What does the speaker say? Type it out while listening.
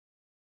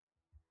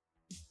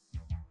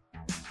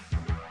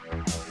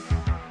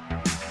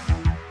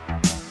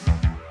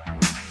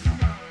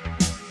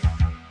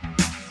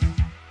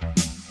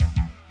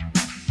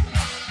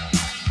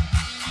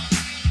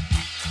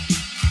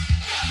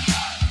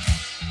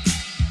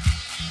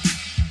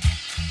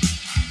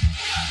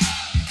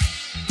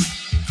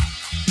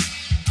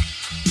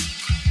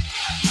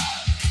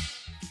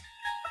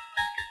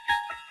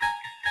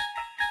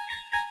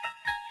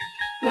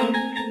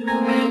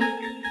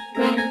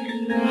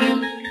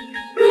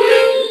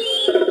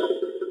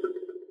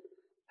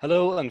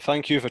Hello, and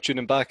thank you for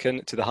tuning back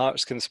in to the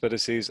Hearts,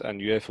 Conspiracies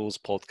and UFOs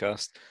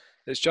podcast.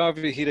 It's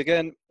Jarvie here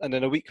again, and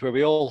in a week where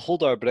we all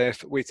hold our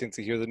breath waiting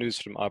to hear the news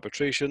from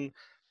arbitration,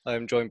 I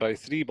am joined by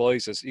three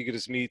boys as eager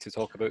as me to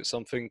talk about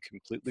something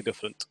completely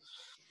different.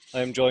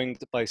 I am joined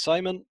by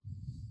Simon.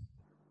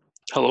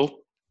 Hello.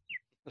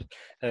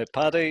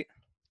 Paddy.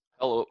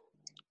 Hello.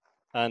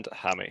 And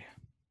Hammy.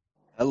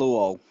 Hello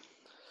all.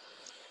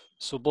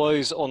 So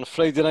boys, on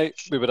Friday night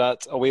we were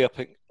at away up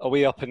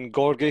in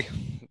Gorgie,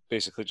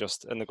 basically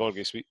just in the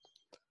Gorgie suite.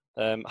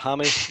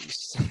 Hammy,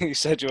 you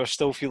said you were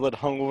still feeling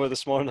hungover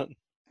this morning.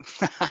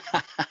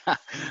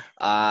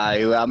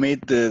 I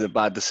made the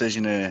bad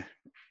decision of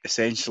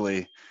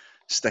essentially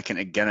sticking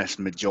to Guinness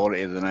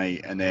majority of the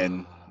night and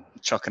then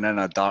chucking in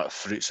a dark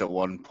fruits at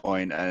one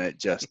point, and it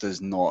just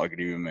does not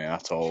agree with me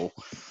at all.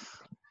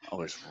 I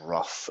was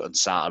rough on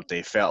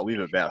Saturday, felt a wee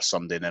bit better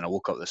Sunday, and then I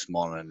woke up this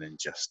morning and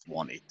just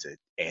wanted to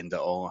end it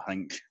all, I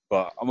think.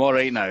 But I'm all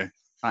right now,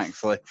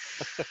 thankfully.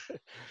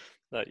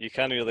 You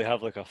can't really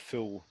have like a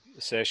full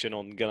session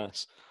on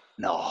Guinness.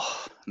 No.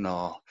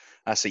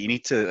 That's it. You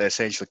need to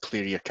essentially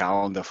clear your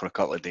calendar for a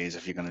couple of days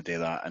if you're going to do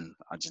that, and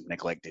I just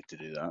neglected to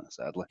do that,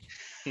 sadly.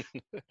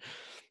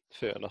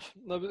 Fair enough.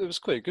 No, it was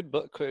quite good,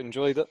 but quite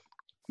enjoyed it.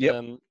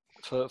 Yep.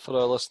 For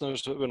our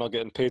listeners, we're not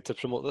getting paid to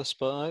promote this,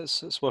 but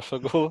it's worth a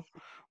go.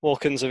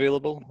 Walk-ins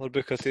available or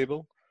book a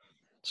table.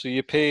 So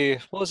you pay,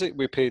 what is it?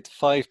 We paid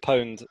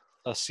 £5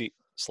 a seat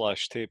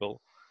 /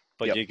 table,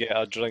 but Yep. You get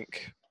a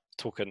drink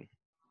token,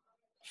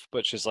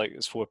 which is like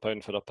it's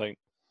 £4 for a pint.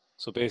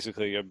 So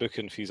basically, your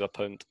booking fee's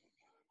 £1,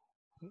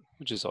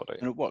 which is all right.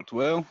 And it worked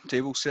well.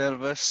 Table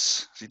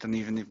service. So you didn't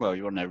even, you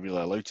weren't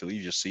really allowed to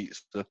leave your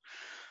seats. So,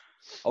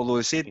 although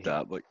they said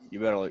that, but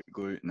you were allowed to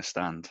go out in the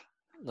stand.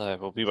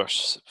 Well, we were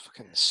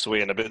fucking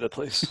swaying about the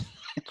place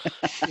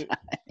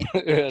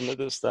in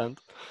the stand.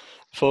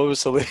 I thought it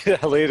was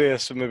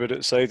hilarious when we were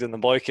outside and the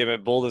boy came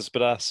out bold as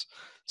brass,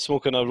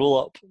 smoking a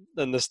roll-up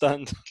in the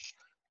stand.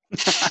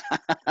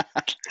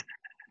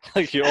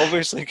 Like you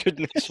obviously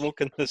couldn't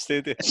smoke in the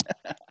stadium.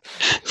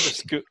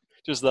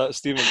 Just that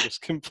Stephen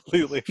just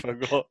completely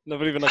forgot.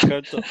 Never even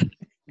occurred to him.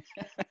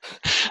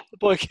 The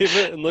boy came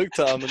out and looked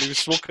at him and he was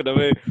smoking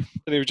away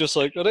and he was just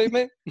like, all right,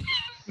 mate.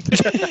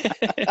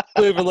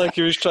 Not even like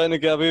he was trying to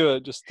get away with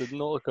it, just did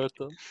not occur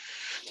to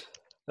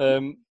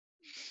him.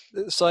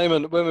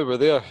 Simon, when we were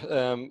there,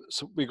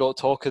 so we got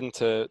talking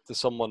to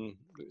someone,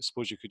 I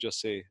suppose you could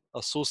just say,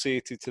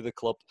 associated to the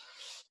club,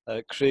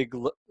 Craig,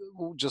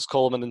 we'll just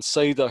call him an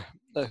insider,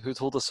 who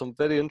told us some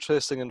very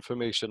interesting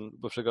information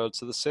with regards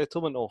to the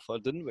settlement offer,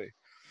 didn't we?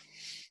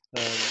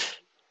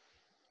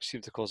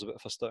 Seemed to cause a bit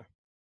of a stir.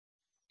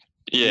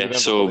 Yeah,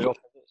 so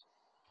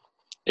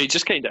it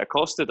just kind of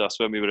accosted us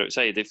when we were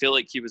outside. I feel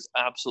like he was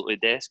absolutely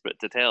desperate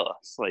to tell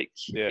us.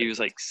 He was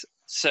like,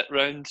 sit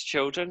round,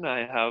 children,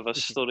 I have a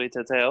story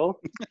to tell.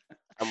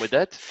 And we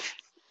did.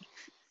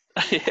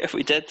 Yeah,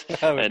 we did.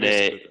 And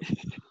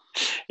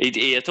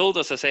he had told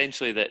us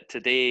essentially that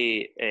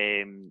today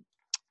the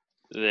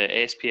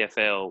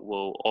SPFL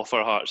will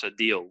offer Hearts a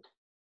deal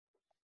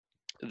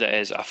that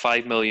is a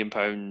 £5 million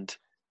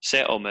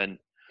settlement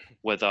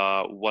with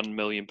a £1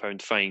 million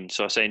fine.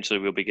 So essentially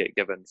we'll be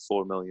given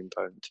 £4 million.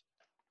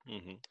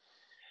 Mm-hmm.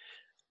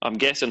 I'm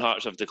guessing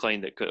Hearts have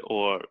declined it,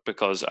 or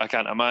because I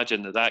can't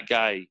imagine that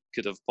guy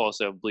could have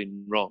possibly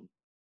been wrong.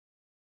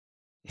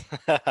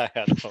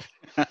 I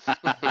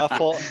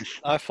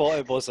thought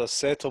it was a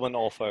settlement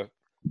offer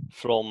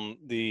from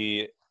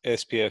the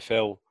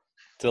SPFL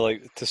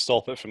to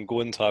stop it from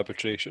going to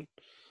arbitration.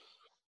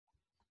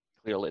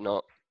 Clearly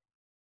not.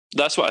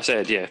 That's what I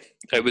said. Yeah,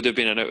 it would have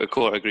been an out of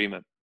court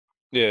agreement.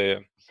 Yeah.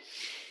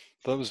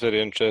 That was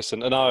very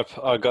interesting. And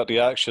I got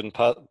reaction.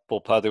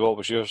 Paddy, what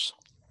was yours?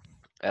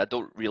 I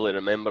don't really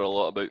remember a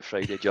lot about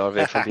Friday,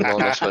 Jarvie, if I'm being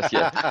honest with you.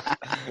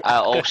 I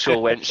also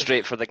went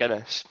straight for the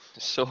Guinness.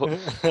 So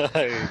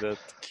I did.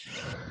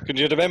 Can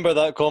you remember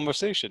that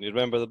conversation? You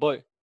remember the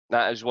boy?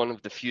 That is one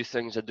of the few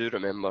things I do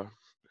remember.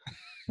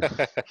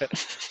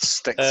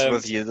 Sticks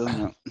with you,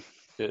 doesn't it?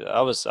 Yeah,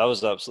 I was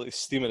absolutely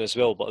steaming as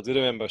well, but I do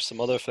remember some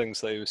other things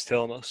that he was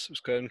telling us. It was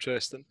quite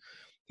interesting.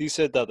 He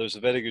said that there's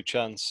a very good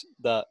chance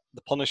that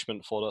the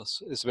punishment for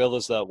us, as well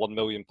as that £1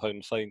 million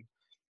fine,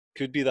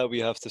 could be that we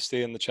have to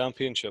stay in the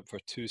Championship for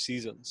 2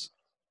 seasons.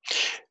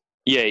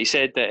 Yeah, he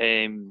said that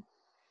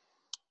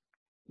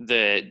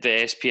the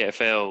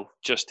SPFL,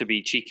 just to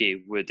be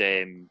cheeky, would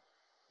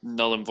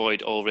null and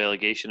void all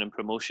relegation and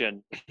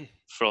promotion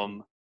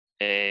from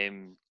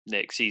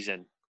next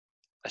season,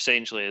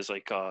 essentially as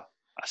like a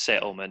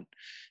settlement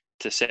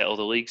to settle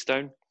the leagues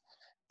down.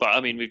 But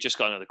I mean, we've just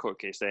got another court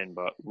case then,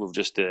 but we'll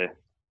just be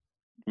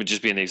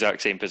in the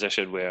exact same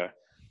position where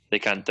they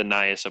can't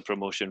deny us a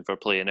promotion for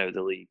playing out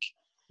the league,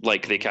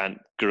 like they can't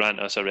grant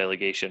us a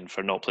relegation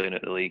for not playing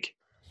out the league.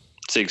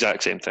 It's the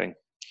exact same thing.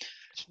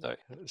 No,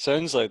 it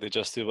sounds like they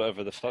just do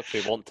whatever the fuck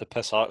they want to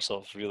piss Hearts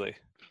off, really.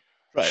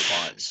 Right,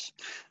 much.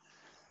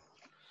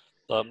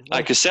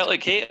 Because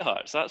Celtic hate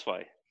Hearts, that's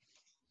why.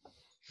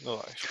 No,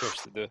 of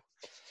course they do.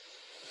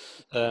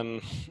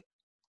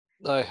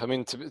 I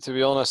mean, to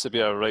be honest, it'd be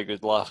a right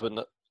good laugh,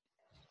 wouldn't it?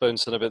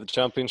 bouncing about the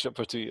Championship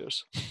for 2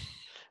 years.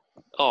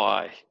 Oh,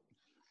 aye.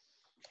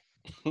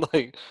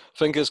 Like, I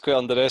think it's quite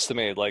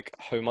underestimated, like,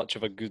 how much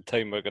of a good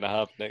time we're going to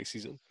have next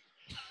season.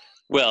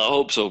 Well, I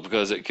hope so,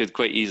 because it could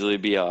quite easily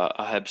be a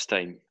Hibs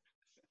time.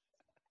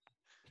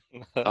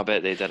 I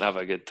bet they didn't have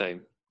a good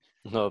time.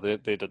 No, they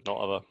did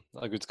not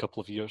have a good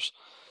couple of years.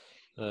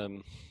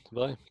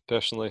 But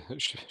personally,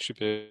 it should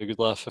be a good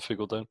laugh if we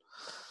go down.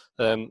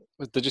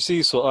 Did you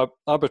see? So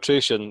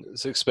arbitration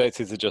is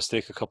expected to just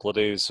take a couple of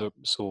days, or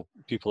so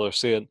people are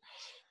saying,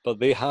 but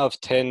they have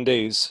 10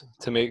 days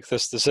to make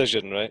this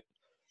decision, right?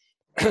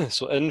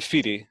 So in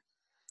theory,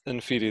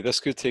 this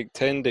could take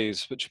 10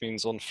 days, which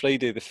means on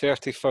Friday, the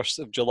 31st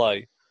of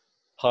July,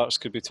 Hearts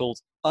could be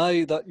told,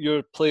 aye, that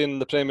you're playing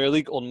the Premier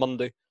League on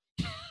Monday.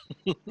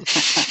 And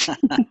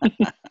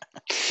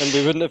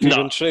we wouldn't have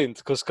even trained,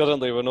 because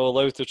currently we're not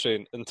allowed to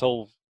train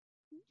until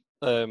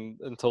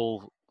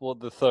what,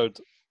 the 3rd?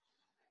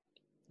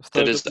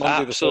 There is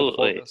Monday,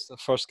 absolutely... the 3rd of August. The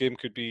first game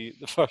could be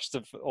the 1st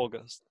of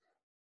August.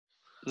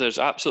 There's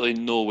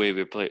absolutely no way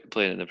we're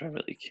playing in the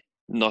Premier League.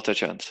 Not a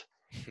chance.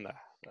 Nah.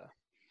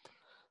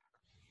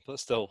 But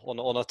still,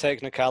 on a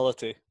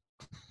technicality,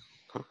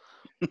 can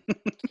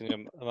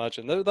you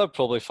imagine? That'd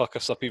probably fuck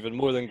us up even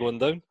more than going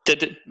down.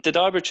 Did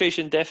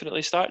arbitration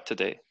definitely start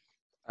today?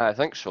 I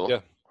think so.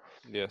 Yeah.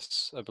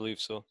 Yes, I believe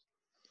so.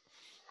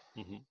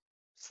 Mm-hmm.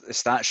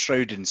 It's that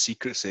shrouded in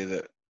secrecy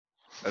that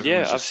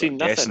Yeah, I've seen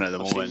nothing. At the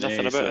moment, seen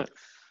nothing about it.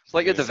 It's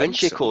like a Da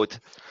Vinci Code.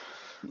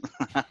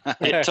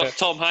 Yeah,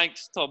 Tom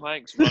Hanks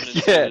running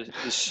through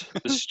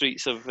the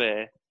streets of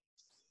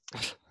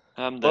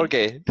Hampden.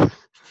 Gorgie.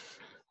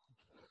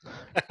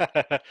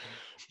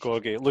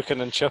 Gorgie, looking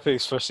in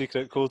chippies for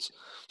secret codes.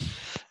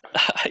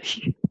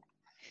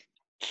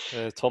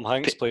 Tom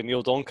Hanks playing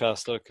Neil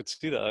Doncaster. I could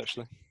see that,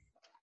 actually.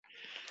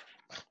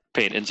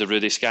 Paintings of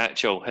Rudy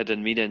Scatchell,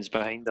 hidden meanings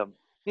behind them.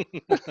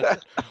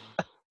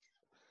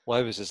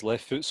 Why was his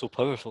left foot so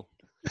powerful?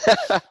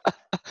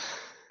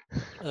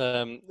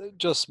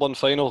 Just one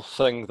final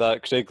thing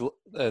that Craig,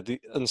 the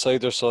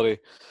insider,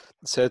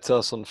 said to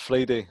us on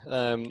Friday.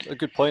 A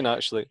good point,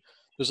 actually.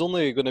 There's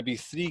only going to be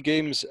 3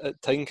 games at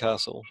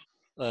Tynecastle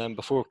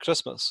before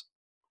Christmas,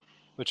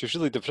 which is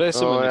really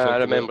depressing. Oh, when you yeah, think I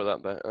remember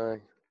that bit. Aye.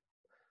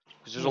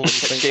 Because there's only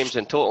 6 games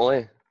in total,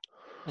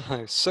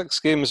 eh? 6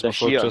 games This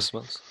before year.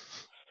 Christmas.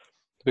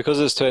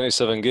 Because it's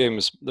 27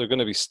 games, they're going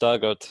to be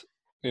staggered.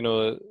 You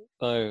know,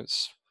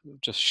 it's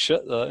just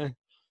shit, that, eh?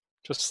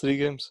 Just 3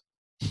 games.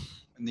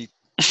 And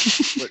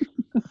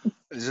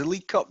there's a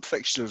League Cup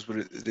fixtures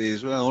today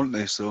as well, aren't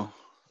they? So.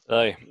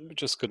 Aye,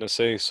 just going to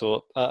say,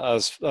 so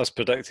as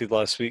predicted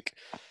last week,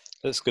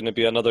 it's going to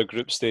be another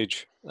group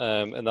stage,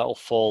 and that'll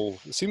fall,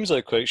 it seems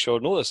like quite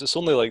short notice. It's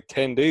only like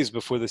 10 days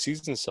before the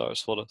season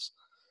starts for us.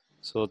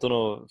 So I don't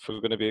know if we're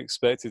going to be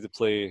expected to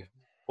play,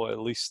 at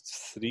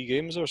least 3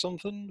 games or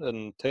something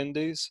in 10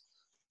 days,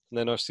 and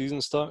then our season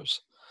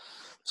starts.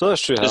 So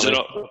that's true.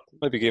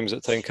 Maybe games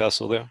at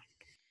Tynecastle there.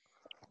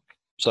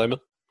 Simon?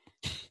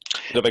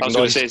 I was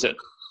going to say, is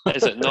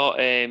it not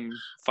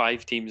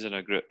 5 teams in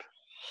a group?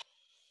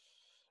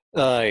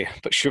 Aye,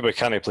 but sure we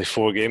can't play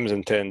 4 games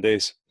in 10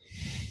 days.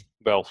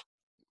 Well,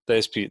 the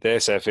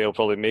SFA will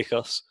probably make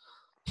us.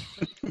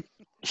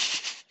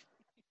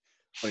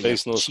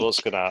 Base knows what's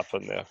going to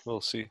happen there.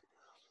 We'll see.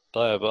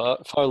 But our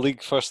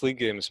first league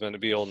game is meant to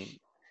be on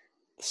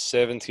the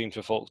 17th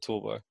of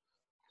October.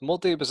 And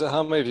what date was it?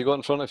 How many have you got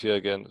in front of you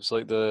again? It's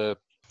like the...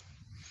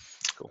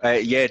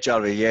 yeah,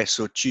 Jarvie, yeah.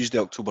 So Tuesday,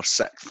 October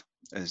 6th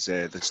is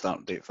the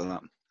start date for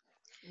that.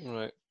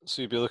 Right.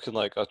 So you'd be looking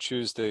like a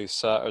Tuesday,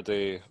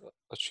 Saturday,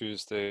 a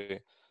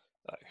Tuesday...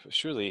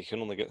 Surely you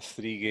can only get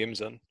 3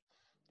 games in.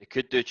 You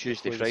could do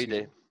Tuesday,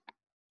 Friday.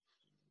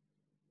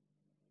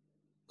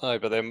 Aye,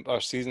 but then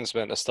our season's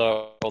meant to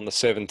start on the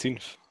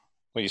 17th.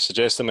 What, you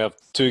suggesting we have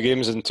 2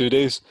 games in 2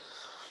 days?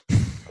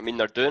 I mean,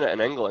 they're doing it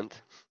in England.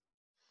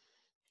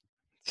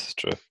 It's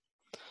true.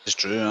 It's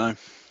true, aye.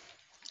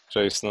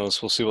 Christ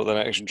knows. We'll see what the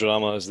next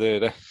drama is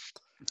there,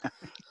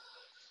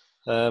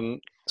 eh?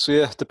 So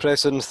yeah,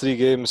 depressing 3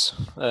 games,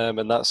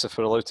 and that's if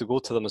we're allowed to go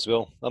to them as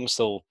well. I'm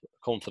still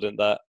confident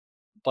that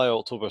by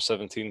October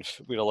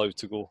 17th, we're allowed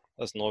to go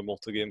as normal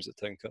to games at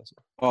Tynecastle.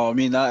 Oh, I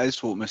mean, that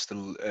is what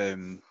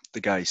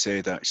the guy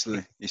said,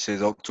 actually. He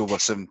says October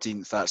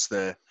 17th, that's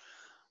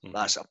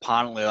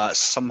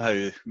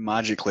somehow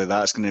magically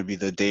that's going to be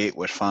the date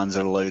where fans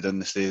are allowed in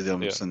the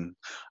stadiums. Yeah. And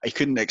I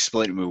couldn't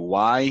explain to me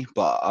why,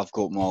 but I've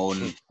got my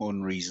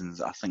own reasons,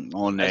 I think.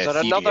 Is there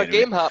another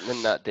game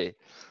happening that day?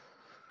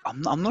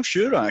 I'm not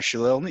sure,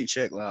 actually. I'll need to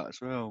check that as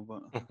well.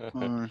 But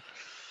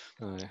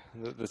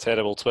the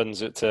terrible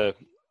twins at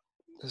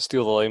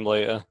steal the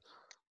limelight,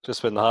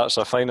 just when the Hearts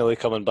are finally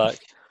coming back.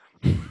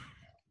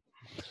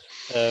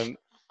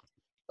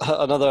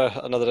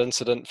 Another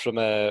incident from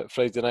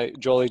Friday night.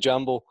 Jolly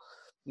Jambo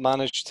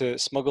managed to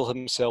smuggle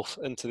himself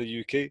into the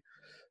UK.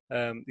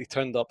 He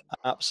turned up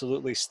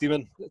absolutely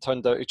steaming. It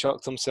turned out he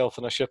chucked himself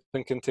in a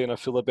shipping container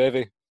full of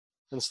bevy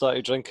and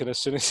started drinking as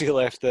soon as he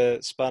left the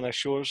Spanish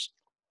shores,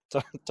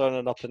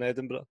 turning up in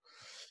Edinburgh.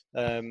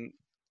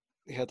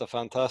 he had a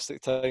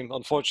fantastic time.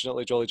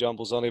 Unfortunately, Jolly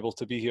Jamble's unable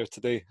to be here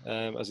today,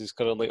 as he's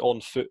currently on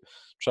foot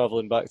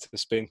travelling back to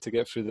Spain to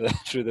get through the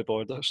through the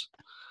borders.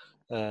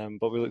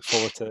 But we look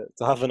forward to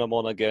having him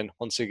on again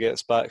once he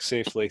gets back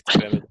safely to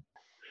Canada.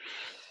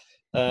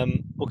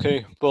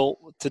 Okay, well,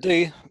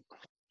 today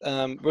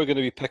we're going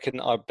to be picking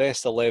our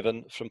best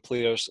 11 from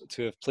players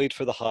to have played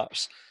for the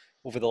Hearts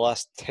over the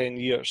last 10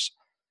 years.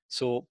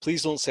 So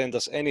please don't send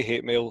us any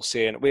hate mail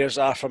saying, "Where's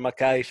Arthur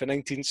Mackay for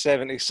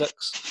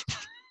 1976?"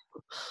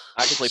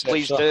 Actually,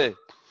 please do.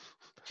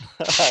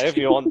 If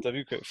you want, that'd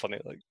be quite funny.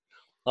 Like,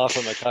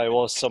 Arthur Mackay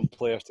was some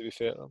player, to be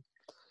fair.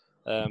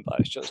 But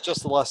it's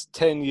just the last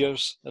 10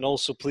 years. And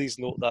also, please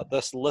note that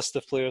this list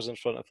of players in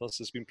front of us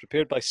has been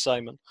prepared by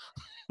Simon.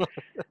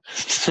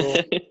 So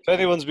if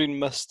anyone's been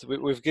missed,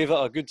 we've gave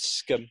it a good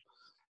skim.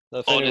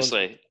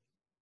 Honestly,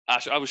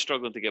 I was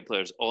struggling to get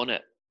players on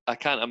it. I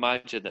can't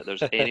imagine that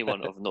there's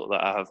anyone of note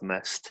that I have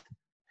missed.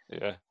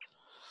 Yeah.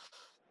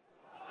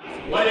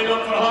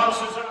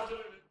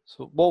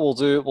 So what we'll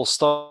do, we'll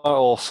start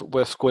off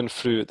with going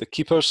through the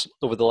keepers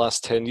over the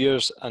last 10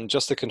 years. And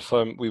just to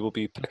confirm, we will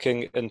be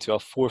picking into a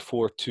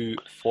 4-4-2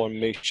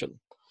 formation.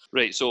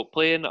 Right, so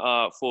playing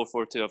a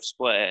 4-4-2, I've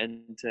split it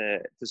into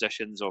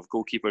positions of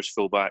goalkeepers,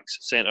 fullbacks,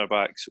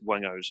 centre-backs,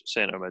 wingers,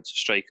 centre-mids,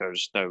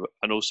 strikers. Now,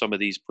 I know some of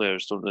these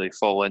players don't really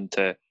fall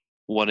into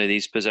one of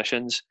these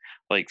positions.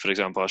 Like, for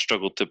example, I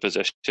struggled to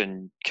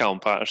position Callum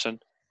Patterson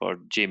or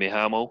Jamie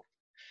Hamill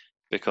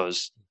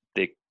because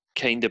they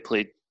kind of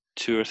played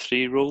 2 or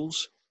 3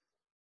 roles.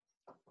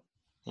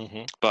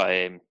 Mm-hmm.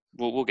 But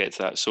we'll get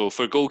to that. So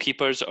for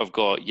goalkeepers, I've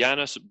got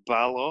Yanis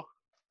Balo,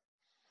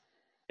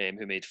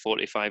 who made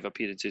 45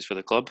 appearances for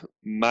the club.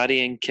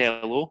 Marian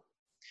Kello,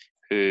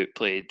 who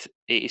played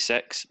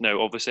 86.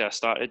 Now, obviously, I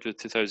started with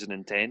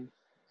 2010,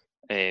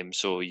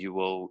 so you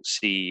will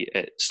see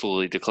it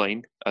slowly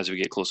decline as we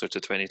get closer to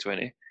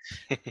 2020.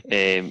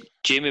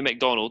 Jamie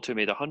McDonald, who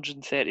made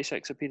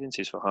 136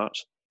 appearances for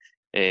Hearts.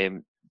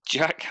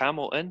 Jack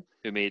Hamilton,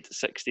 who made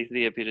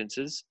 63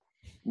 appearances.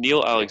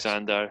 Neil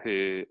Alexander,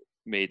 who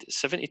made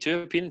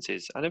 72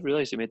 appearances. I never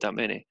realised he made that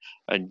many.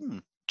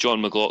 And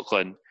John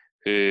McLaughlin,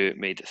 who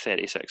made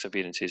 36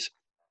 appearances.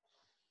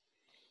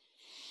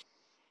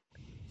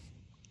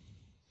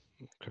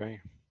 Okay.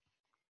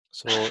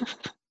 So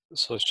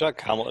it's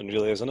Jack Hamilton,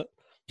 really, isn't it?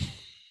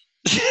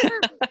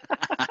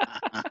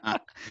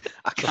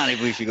 I can't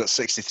believe you got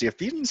 63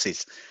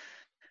 appearances.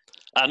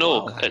 I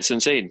know, it's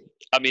insane.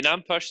 I mean,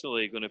 I'm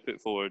personally going to put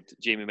forward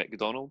Jamie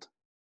McDonald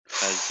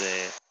as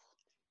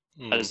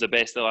the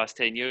best of the last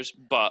 10 years,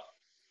 but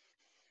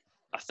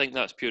I think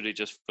that's purely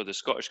just for the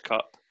Scottish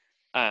Cup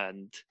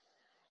and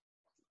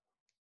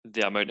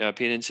the amount of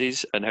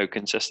appearances and how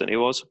consistent he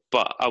was.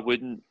 But I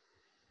wouldn't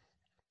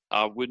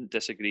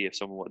disagree if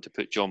someone wanted to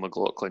put John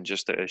McLaughlin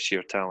just out of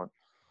sheer talent.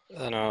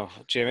 I know.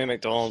 Jamie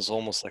McDonald's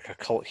almost like a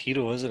cult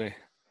hero, isn't he?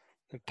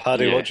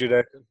 Paddy, Yeah. what do you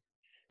reckon?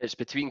 It's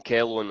between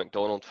Kello and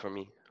McDonald for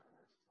me.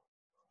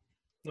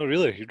 No,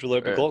 really? You'd rule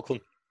out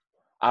McLaughlin?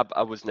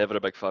 I was never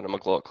a big fan of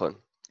McLaughlin.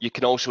 You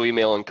can also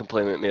email and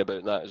compliment me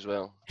about that as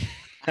well.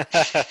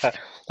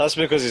 That's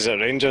because he's at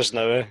Rangers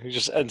now, eh? You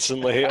just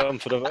instantly hate him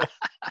for a bit.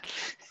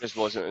 Just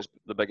wasn't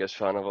the biggest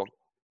fan of him.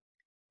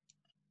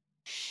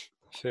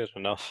 Fair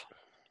enough.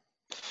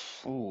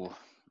 Oh,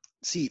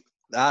 see,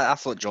 I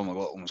thought John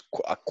McLaughlin was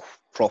a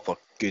proper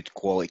good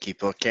quality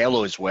keeper.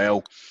 Kello as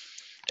well.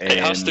 It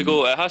has to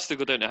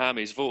go down to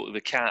Hammy's vote,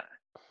 the cat.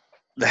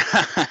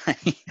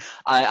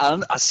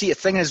 I see. The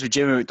thing is with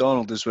Jamie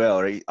McDonald as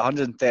well, right?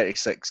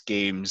 136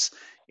 games.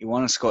 He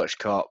won a Scottish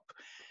Cup,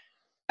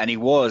 and he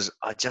was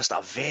just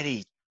a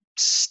very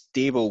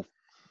stable,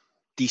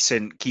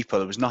 decent keeper.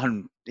 There was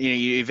nothing.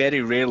 He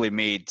very rarely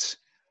made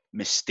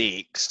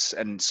mistakes,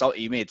 and so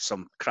he made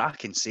some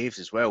cracking saves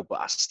as well.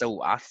 But I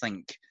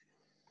think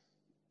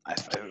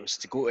if it was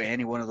to go to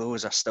any one of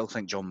those, I still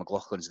think John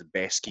McLaughlin's the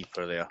best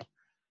keeper there.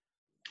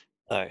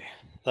 Aye,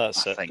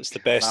 that's it. It's the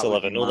best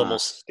 11, not the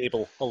most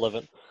stable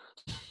 11.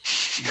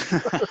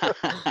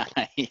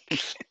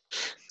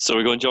 So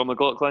we're going John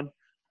McLaughlin?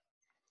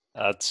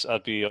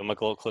 I'd be a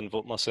McLaughlin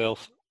vote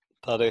myself.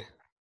 Paddy?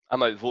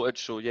 I'm outvoted,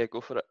 so yeah,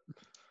 go for it.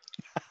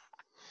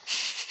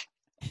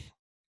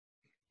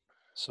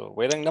 So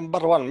wearing number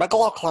 1,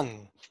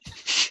 McLaughlin.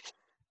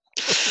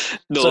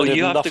 No,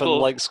 you have to go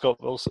like Scott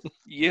Wilson.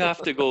 You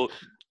have to go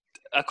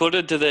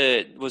according to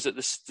the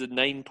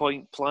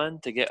 9-point plan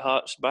to get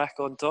Hearts back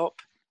on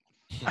top.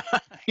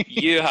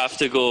 You have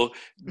to go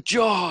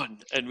John,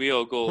 and we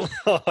all go.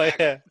 Oh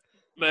yeah,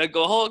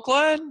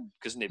 McLaughlin,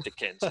 because nobody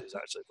kens who's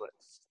actually playing.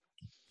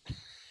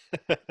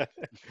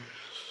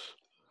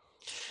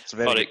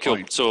 All right, cool.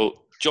 Point.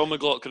 So John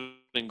McLaughlin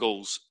in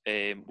goals.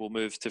 We'll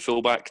move to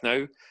fullback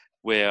now,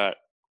 where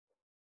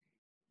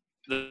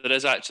there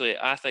is actually,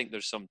 I think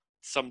there's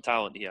some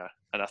talent here,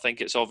 and I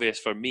think it's obvious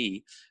for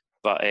me,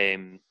 but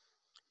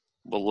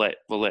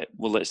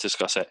let's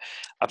discuss it.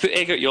 I put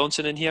Egert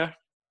Jonsson in here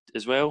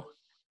as well.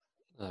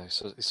 Aye,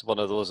 so it's one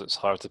of those. It's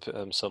hard to put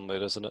him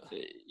somewhere, isn't it?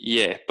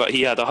 Yeah, but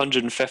he had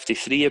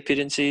 153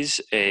 appearances.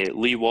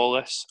 Lee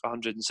Wallace,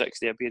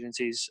 160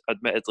 appearances.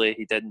 Admittedly,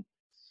 he didn't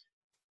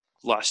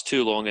last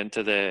too long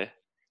into the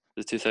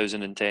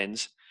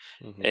 2010s.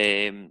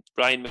 Mm-hmm.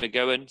 Brian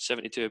McGowan,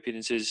 72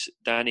 appearances.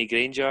 Danny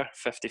Granger,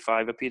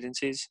 55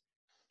 appearances.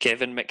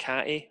 Kevin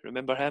McHattie,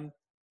 remember him?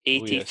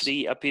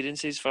 83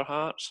 appearances for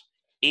Hearts.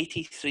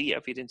 83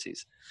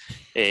 appearances.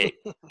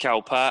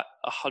 Cal Pat,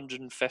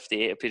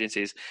 158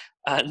 appearances.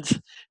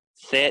 And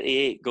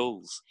 38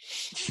 goals.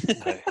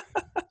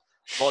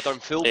 Modern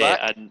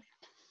fullback. And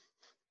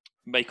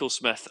Michael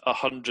Smith,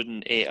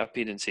 108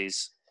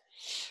 appearances.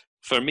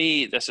 For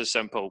me, this is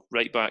simple.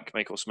 Right back,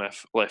 Michael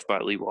Smith. Left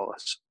back, Lee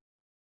Wallace.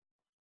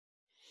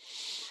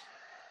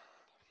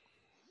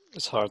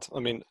 It's hard. I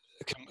mean,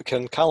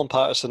 can Callum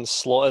Patterson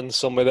slot in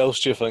somewhere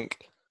else, do you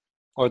think?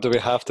 Or do we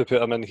have to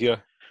put him in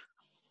here?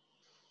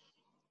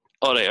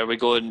 All right, are we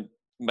going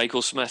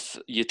Michael Smith,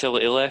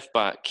 utility left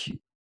back?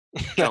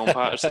 Callum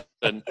Patterson,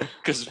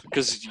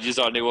 because you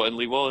aren't wanting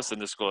Lee Wallace in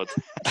the squad.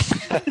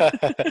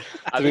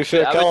 To be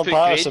fair, Callum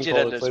Patterson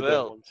Granger in as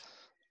well.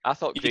 I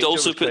thought you'd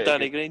also put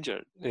Danny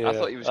Granger. Yeah, I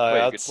thought he was quite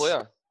a good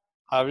player.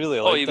 I really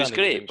liked he was Danny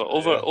great,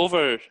 Granger,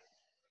 but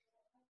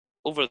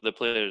over the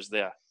players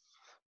there.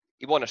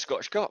 He won a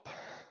Scottish Cup.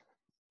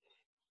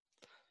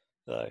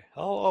 Aye.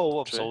 I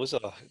was always a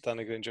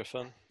Danny Granger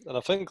fan. And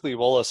I think Lee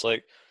Wallace,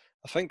 I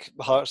think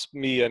Hearts,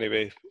 me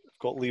anyway,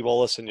 got Lee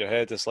Wallace in your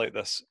head as like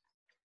this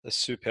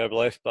superb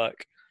left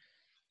back.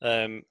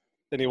 And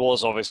he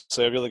was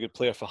obviously a really good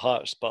player for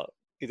Hearts, but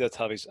he did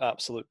have his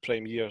absolute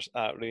prime years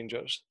at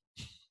Rangers.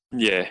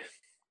 Yeah.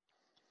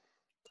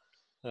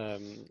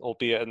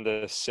 Albeit in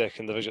the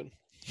second division.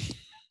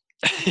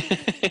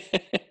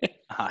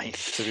 Aye.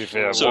 To be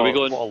fair, so what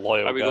a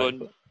loyal guy.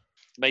 Going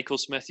Michael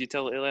Smith,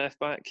 utility left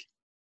back?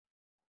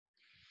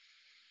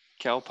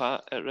 Cal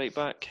Pat at right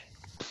back?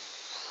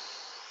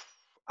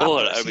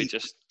 Or are we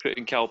just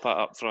putting Cal Pat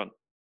up front?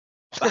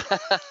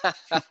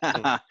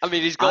 I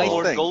mean, he's got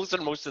more goals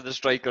than most of the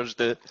strikers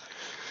do.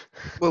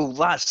 Well,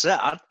 that's it.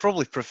 I'd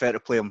probably prefer to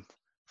play him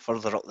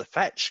further up the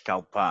pitch,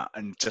 Cal Pat,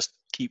 and just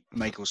keep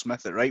Michael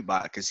Smith at right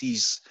back, because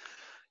he's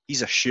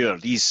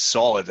assured, he's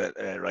solid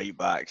at right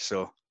back.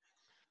 So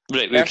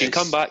right, we can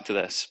come back to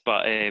this,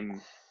 but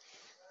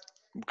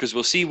because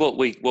we'll see what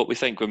we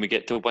think when we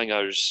get to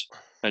wingers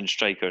and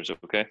strikers.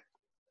 Okay.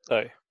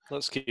 Aye,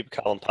 let's keep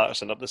Callum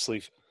Patterson up the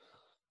sleeve.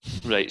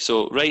 Right,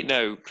 so right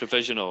now,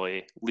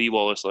 provisionally, Lee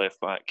Wallace left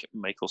back,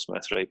 Michael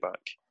Smith right back.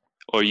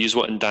 Or use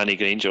what in Danny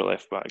Granger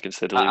left back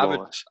instead of Lee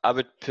Wallace. I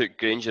would put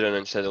Granger in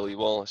instead of Lee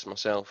Wallace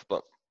myself,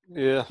 but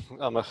yeah,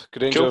 I'm a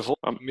Granger vote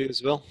me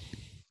as well.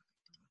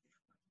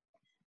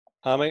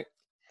 Hi, mate.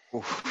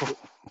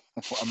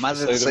 Am I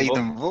the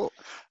deciding vote?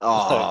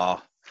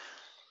 Oh.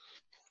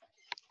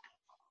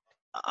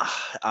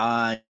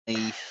 I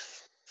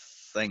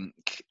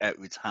think it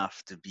would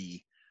have to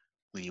be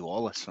Lee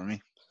Wallace for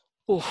me.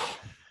 Oof.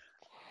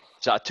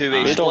 Is that a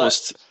two-way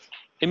split?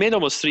 He made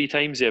almost 3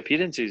 times the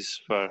appearances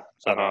for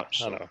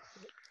Hearts. I know.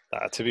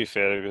 To be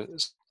fair,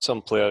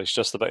 some player is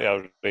just a bit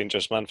of a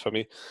Rangers man for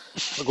me.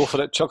 I'll go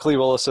for it. Chuck Lee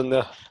Wallace in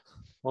there.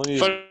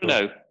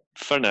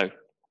 For now.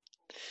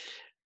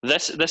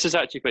 This is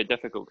actually quite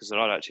difficult because there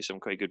are actually some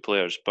quite good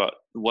players, but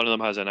one of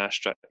them has an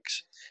asterisk.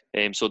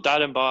 So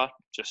Darren Barr,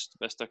 just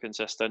Mr.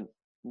 Consistent,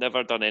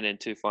 never done anything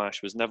too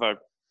flash, was never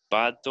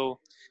bad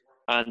though.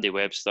 Andy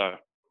Webster,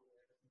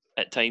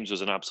 at times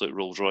was an absolute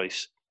Rolls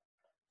Royce.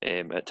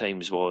 At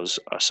times was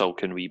a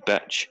sulking wee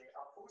bitch.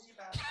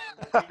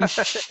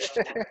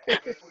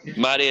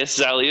 Marius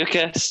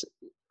Zaliukas,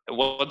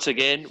 once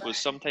again, was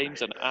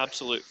sometimes an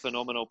absolute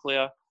phenomenal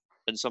player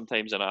and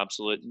sometimes an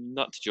absolute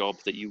nut job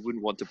that you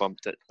wouldn't want to bump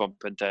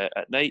into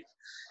at night.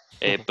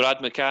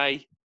 Brad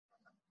Mackay,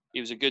 he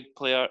was a good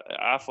player.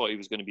 I thought he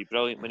was going to be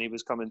brilliant when he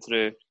was coming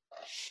through.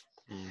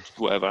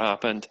 Whatever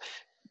happened.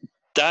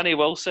 Danny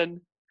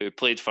Wilson, who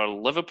played for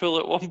Liverpool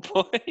at one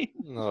point.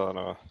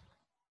 No.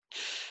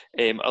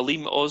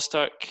 Aleem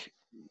Ozturk,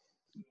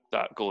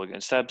 that goal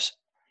against Hibs.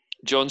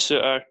 John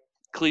Souttar,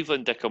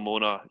 Cleveland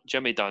Dickamona,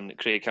 Jimmy Dunn,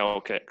 Craig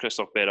Halkett,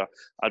 Christoph Berra.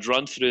 I'd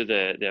run through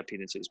the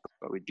appearances,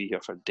 but we'd be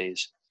here for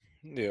days.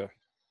 Yeah.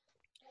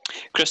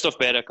 Christoph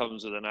Berra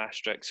comes with an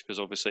asterisk because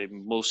obviously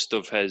most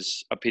of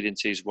his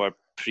appearances were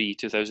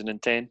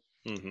pre-2010.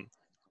 Mm-hmm.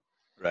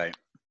 Right.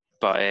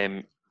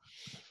 But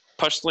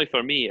personally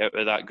for me, out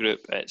of that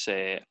group, it's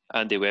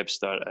Andy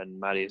Webster and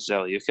Marius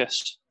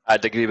Zaliukas.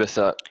 I'd agree with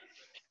that.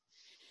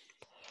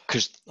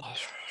 Because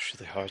it's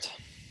really hard.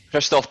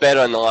 Christoph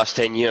Berra in the last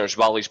 10 years,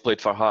 while he's played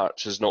for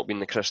Hearts, has not been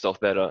the Christoph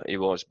Berra he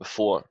was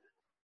before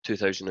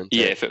 2010.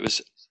 Yeah, if it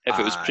was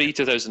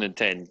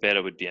pre-2010,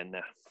 Berra would be in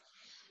there.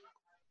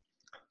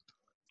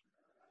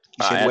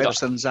 You said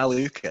Webster and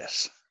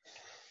Zaliukas.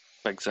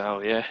 Big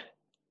Zal, yeah.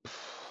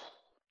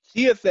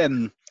 See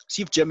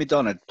if Jimmy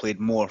Dunn had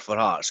played more for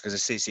Hearts, because it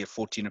says here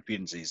 14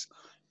 appearances.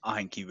 I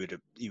think he would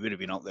have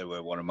been up there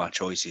with one of my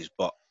choices,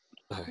 but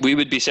we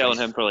would be selling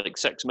him for like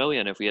 $6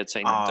 million if we had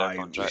signed him to a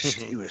contract.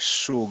 He was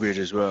so good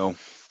as well.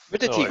 Where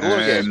did he go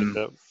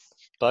again?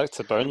 Back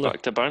to Burnley.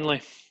 Back to Burnley.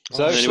 He's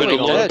Oh, And then he actually went on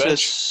on the loan to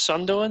bench.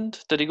 Sunderland.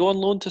 Did he go on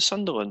loan to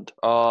Sunderland?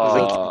 I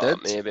think he Oh,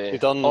 did. maybe. He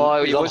done.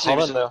 Oh, he done was. He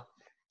was Holland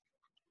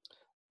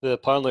there.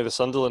 Apparently, the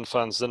Sunderland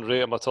fans didn't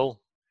rate him at all.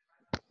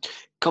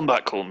 Come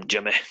back home,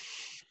 Jimmy.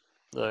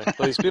 No.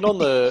 But he's been on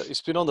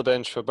the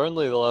bench for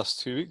Burnley the last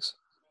 2 weeks.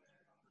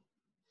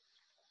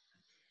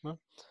 No?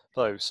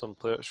 Probably some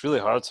player. It's really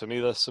hard for me.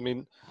 This. I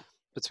mean,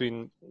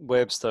 between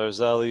Webster,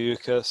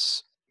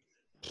 Zaliukas,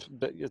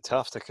 but you'd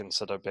have to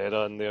consider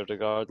Berra in there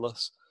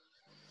regardless.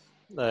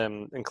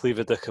 And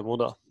Cleva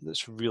Dikamona.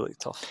 It's really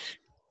tough.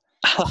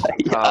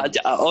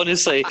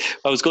 Honestly,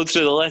 I was going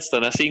through the list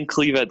and I seen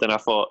Cleveland and I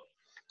thought,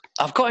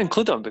 I've got to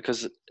include him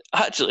because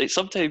actually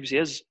sometimes he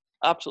is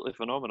absolutely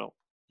phenomenal.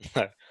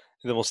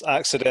 The most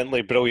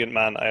accidentally brilliant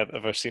man I have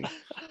ever seen.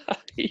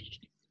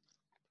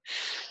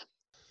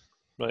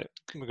 Right,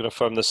 we're going to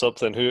firm this up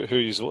then. Who are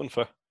you voting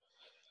for?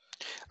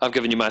 I've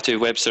given you my two,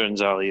 Webster and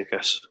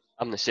Zaliukas.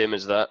 I'm the same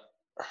as that.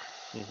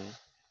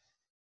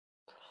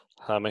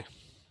 Hammy.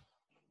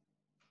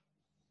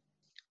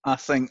 I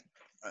think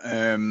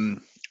I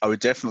would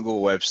definitely go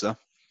Webster.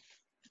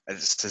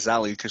 It's the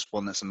Zaliukas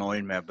one that's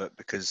annoying me a bit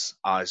because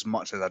as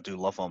much as I do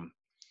love him,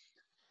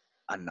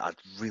 and I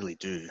really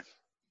do,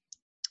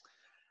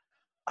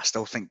 I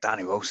still think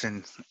Danny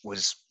Wilson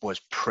was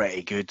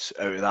pretty good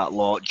out of that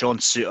lot. John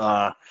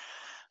Souttar,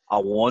 I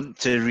want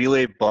to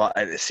really, but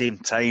at the same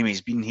time,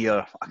 he's been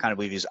here. I can't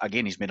believe he's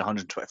made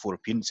 124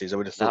 appearances. I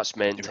would have thought That's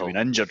mental. he'd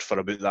been injured for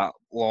about that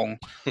long.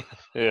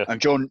 Yeah.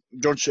 And John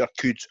Souttar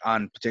could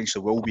and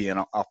potentially will be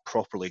a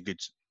properly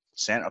good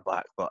centre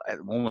back, but at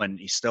the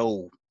moment he's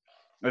still.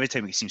 Every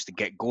time he seems to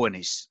get going,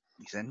 he's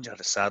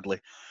injured. Sadly,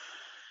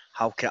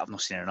 Halkett I've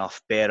not seen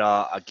enough.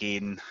 Berra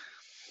again,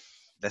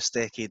 this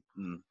decade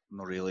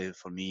not really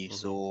for me.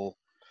 So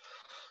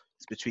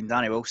it's between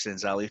Danny Wilson and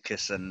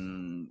Zaliukas,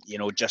 and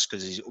just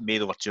because he's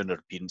made over 200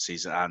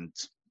 appearances and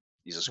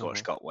he's a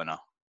Scottish Cup winner,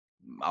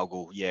 I'll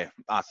go. Yeah,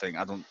 I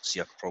don't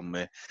see a problem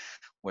with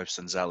Webster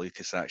and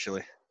Zaliukas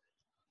actually.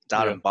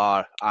 Darren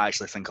Barr, I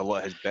actually think a lot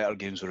of his better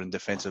games were in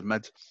defensive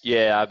mid.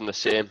 Yeah, I'm the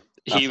same.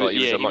 I thought he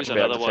was a much better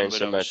another one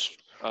defensive where mid.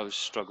 I was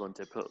struggling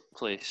to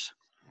place.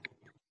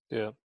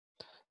 Yeah.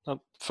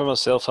 For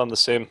myself, I'm the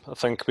same. I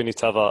think we need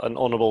to have an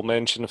honourable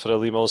mention for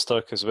Ali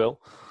Mostark as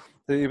well.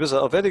 He was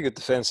a very good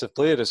defensive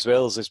player as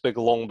well as his big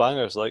long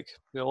bangers. Like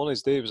on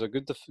his day, he was a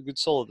good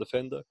solid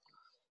defender.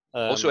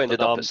 Also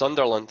ended up at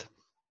Sunderland.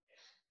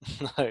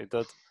 He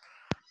did.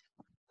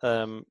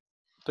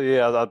 But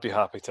yeah, I'd be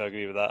happy to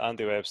agree with that.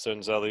 Andy Webster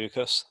and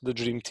Zaliukas, the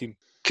dream team.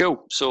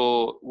 Cool.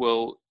 So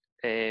we'll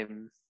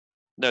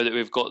now that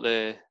we've got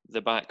the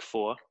back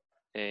four,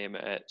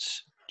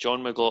 it's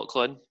John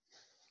McLaughlin,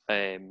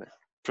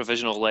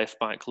 provisional left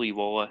back Lee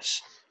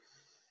Wallace,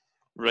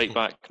 right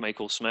back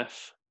Michael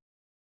Smith,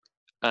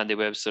 Andy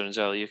Webster and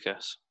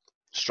Zaliukas.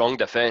 Strong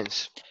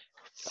defence.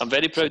 I'm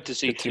very proud to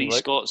see Good team, 3 like.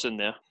 Scots in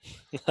there.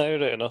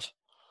 Right enough.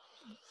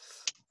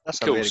 That's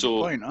Cool, a very so-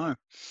 good point. Oh.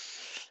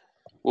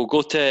 We'll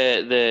go to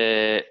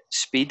the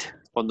speed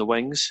on the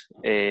wings.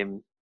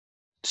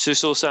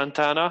 Suso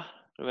Santana,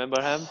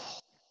 remember him?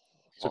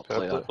 What Superb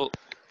player? player.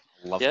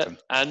 Loved Yeah, him.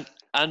 and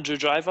Andrew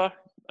Driver,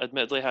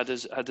 admittedly had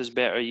his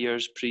better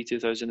years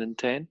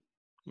pre-2010.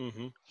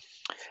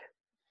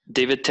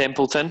 David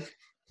Templeton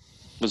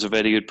was a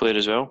very good player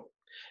as well.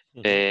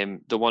 The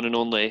one and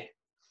only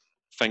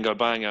finger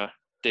banger,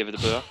 David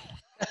De Boer.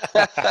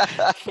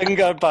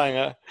 Finger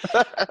banger.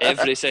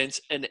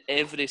 In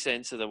every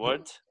sense of the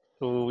word.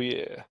 Oh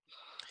yeah.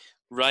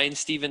 Ryan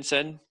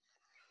Stevenson,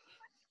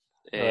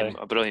 Aye.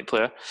 a brilliant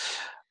player.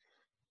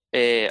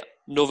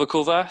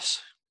 Novakovas,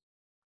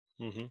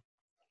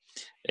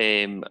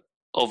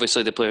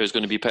 obviously the player who's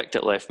going to be picked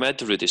at left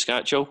mid, Rudy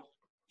Scatchell.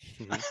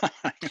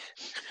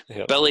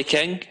 Yep. Billy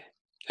King,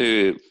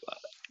 who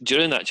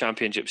during that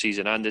championship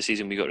season and the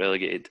season we got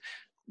relegated,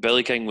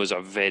 Billy King was a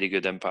very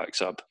good impact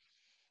sub.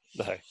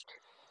 Aye.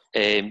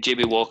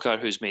 Jamie Walker,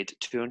 who's made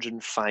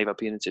 205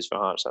 appearances for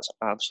Hearts. That's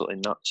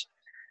absolutely nuts.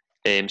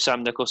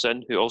 Sam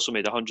Nicholson, who also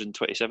made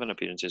 127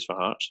 appearances for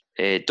Hearts.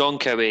 Don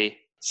Cowie,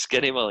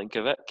 Skinny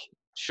Milinkovic,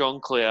 Sean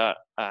Clare,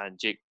 and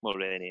Jake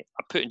Mulroney.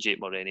 I put in Jake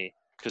Mulroney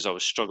because I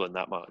was struggling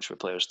that much with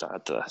players to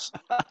add to this.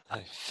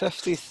 Aye.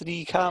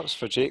 53 caps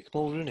for Jake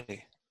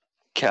Mulroney.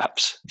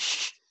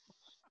 Caps.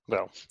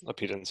 Well,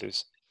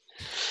 appearances.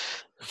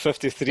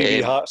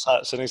 53 Hearts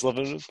hats in his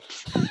living room.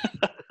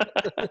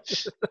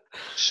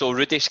 So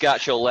Rudy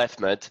Scatchell left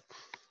mid.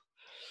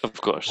 Of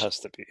course. Has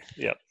to be.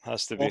 Yep,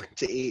 has to be.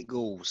 48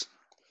 goals.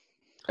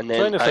 And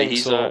Trying then to think,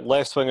 he's so a-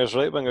 left wingers,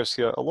 right wingers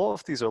here. A lot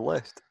of these are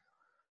left.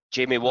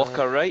 Jamie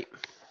Walker, right?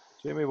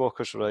 Jamie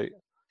Walker's right.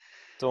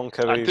 Don I'd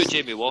Cowie's... put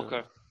Jamie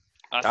Walker.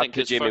 I think put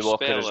his Jamie first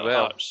Walker spell as at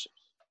well. Hearts,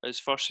 his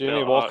first spell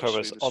Jamie at Walker Hearts,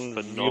 was he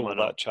unreal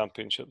phenomenal. that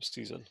championship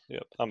season.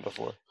 Yep, and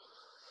before.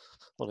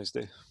 On his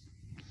day.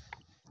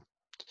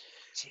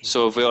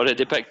 So have we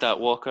already picked that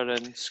Walker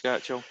and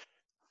Scatchell?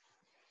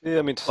 Yeah,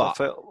 I mean, But-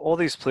 all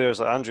these players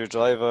like Andrew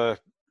Driver,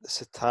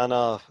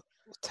 Satana,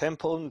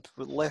 Templeton,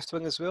 left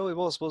wing as well, he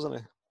was, wasn't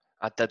he?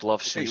 I did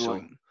love Think Suso.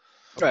 so.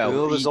 Well,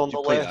 Abdul was he- on he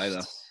the played left.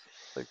 either.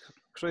 Like,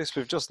 Christ,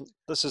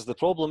 this is the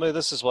problem, eh?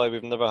 This is why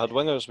we've never had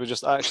wingers. We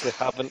just actually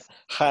haven't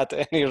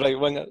had any right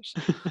wingers.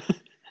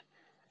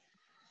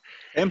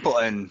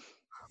 Templeton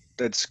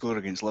did score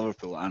against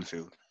Liverpool at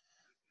Anfield.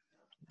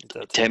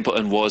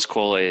 Templeton was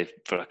quality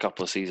for a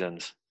couple of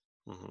seasons.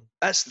 Mm-hmm.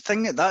 That's the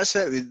thing. That's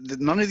it.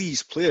 None of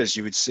these players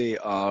you would say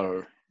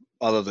are,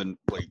 other than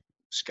like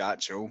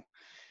Scatchell,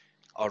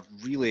 are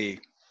really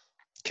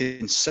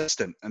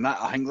consistent, and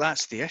that I think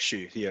that's the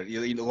issue here.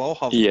 They'll all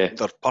have their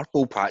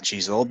purple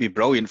patches. They'll all be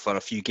brilliant for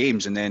a few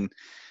games, and then,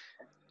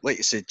 like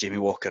you said, Jamie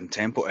Walker and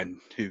Templeton,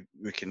 who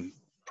we can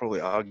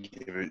probably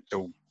argue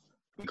they'll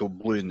go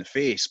blue in the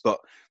face, but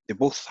they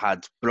both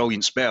had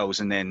brilliant spells,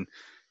 and then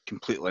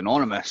completely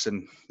anonymous,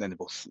 and then they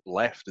both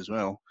left as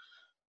well.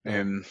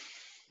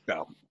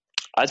 Well,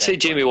 I'd say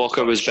Jamie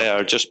Walker was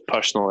better, just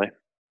personally.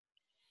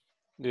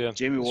 Yeah,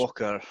 Jamie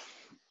Walker.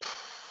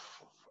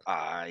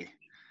 Aye.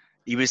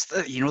 He was,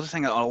 the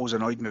thing that always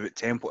annoyed me about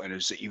Templeton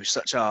is that he was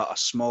such a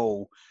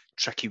small,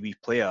 tricky wee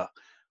player,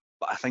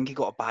 but I think he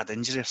got a bad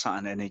injury or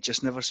something, and he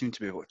just never seemed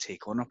to be able to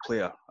take on a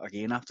player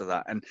again after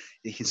that. And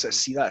you can sort of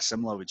see that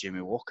similar with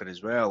Jamie Walker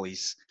as well.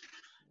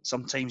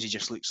 Sometimes he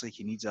just looks like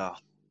he needs a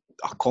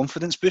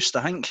confidence boost,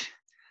 I think.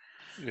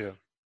 Yeah.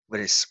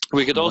 Whereas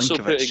we could also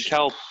put in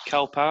Cal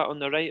Pat on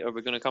the right. Are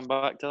we going to come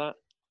back to that?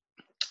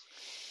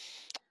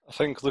 I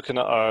think looking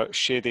at our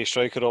shady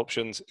striker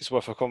options is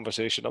worth a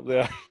conversation up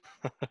there.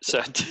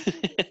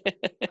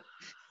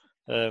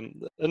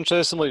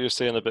 Interesting what you're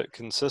saying about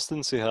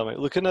consistency, Hammy.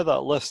 Looking at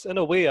that list, in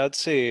a way, I'd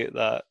say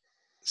that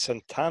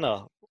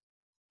Santana,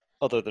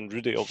 other than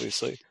Rudy,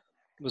 obviously,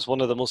 was one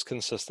of the most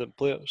consistent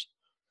players.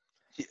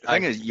 The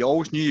thing is, you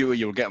always knew what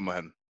you were getting with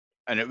him,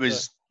 and it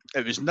was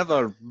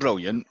never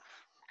brilliant,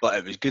 but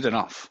it was good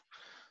enough.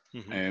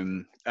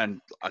 Mm-hmm.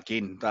 And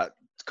again, that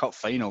cup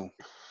final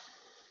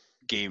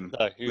game,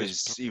 he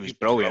was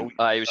brilliant.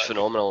 He was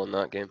phenomenal in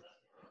that game.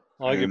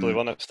 Arguably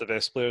one of the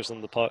best players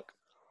in the pack.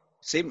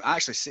 Saying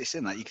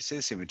that, you could say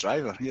the same with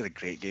Driver. He had a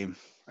great game.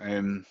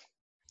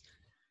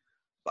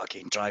 But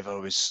again, Driver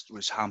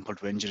was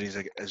hampered with injuries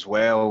as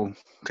well,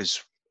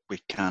 because we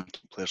can't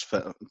keep players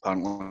fit,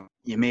 apparently.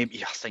 I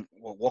think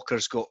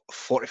Walker's got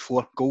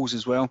 44 goals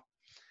as well.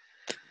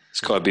 It's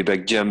got to be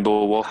big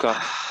Jimbo Walker.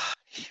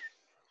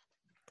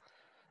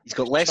 He's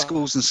got less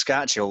goals than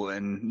Scatchell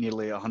and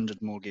nearly 100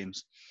 more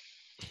games.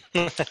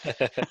 You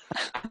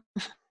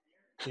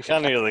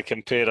can't really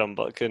compare him,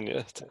 but can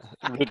you?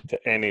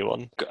 To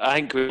anyone. I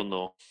think we'll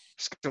know.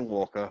 Still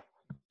Walker.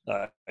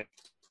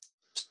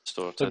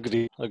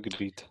 Sorted.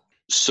 Agreed.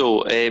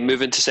 So,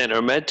 moving to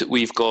centre mid,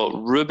 we've got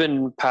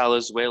Ruben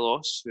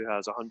Palazuelos, who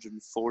has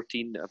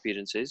 114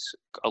 appearances,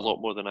 a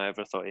lot more than I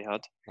ever thought he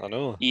had. I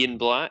know. Ian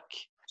Black,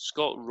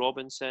 Scott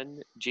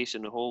Robinson,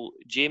 Jason Holt,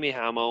 Jamie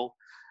Hamill,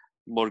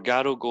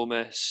 Morgaro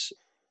Gomez,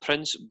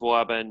 Prince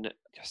Boabin,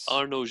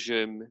 Arno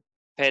Zoom,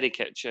 Perry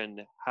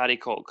Kitchen, Harry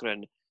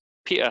Cochrane,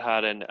 Peter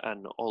Harron,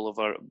 and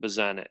Oliver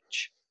Bozanic.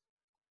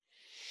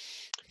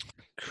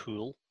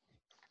 Cool.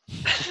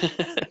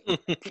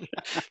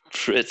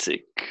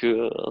 Pretty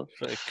cool.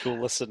 Pretty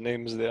cool list of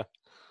names there.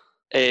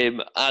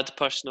 I'd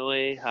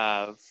personally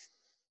have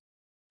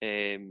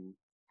I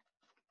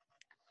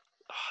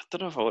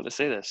don't know if I want to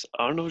say this.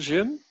 Arno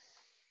Zoom?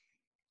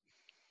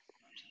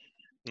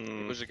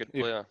 He was a good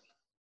player.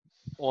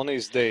 On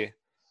his day,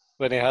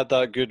 when he had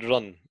that good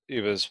run, he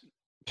was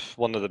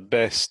one of the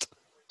best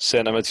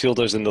centre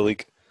midfielders in the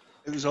league.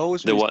 It was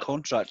always when his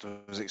contract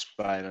was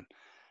expiring.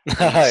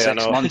 I 6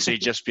 know. months,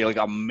 he'd just be like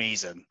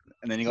amazing.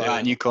 And then he got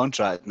that new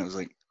contract, and it was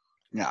like,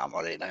 yeah, I'm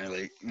alright now.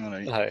 Like,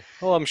 alright. Hi.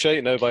 Oh, I'm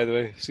shite now, by the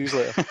way. See you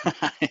later.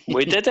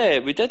 We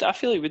did. I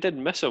feel like we did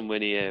miss him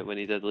when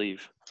he did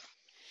leave.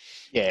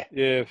 Yeah.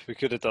 Yeah, we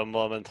could have done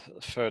more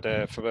for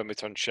when we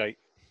turned shite.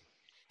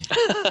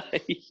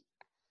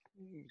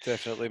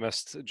 Definitely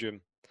missed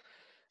June.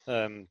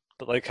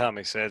 But like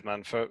Hammy said,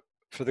 man, for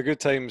the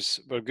good times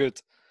we're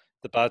good.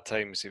 The bad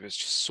times he was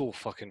just so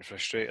fucking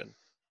frustrating.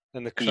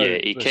 And the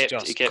crowd he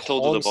kept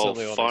hold of the ball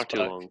far too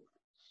long.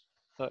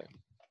 Right.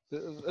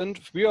 And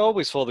we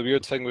always thought the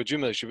weird thing with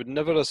Juma is you would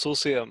never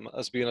associate him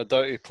as being a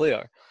dirty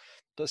player.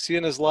 But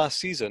seeing his last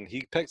season,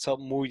 he picked up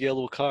more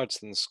yellow cards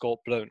than Scott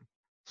Brown.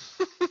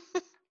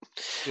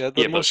 Yeah,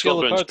 but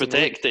Scott Brown's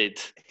protected.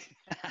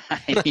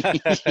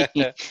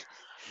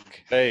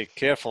 Hey,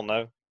 careful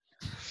now.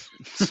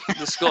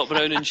 The Scott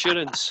Brown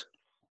insurance.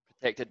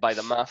 Protected by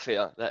the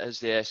mafia that is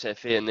the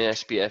SFA and the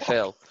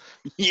SPFL.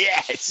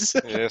 Yes!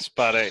 Yes,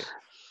 Barry.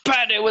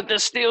 Barry with the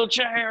steel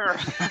chair!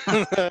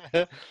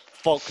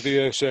 Fuck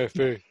the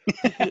SFA.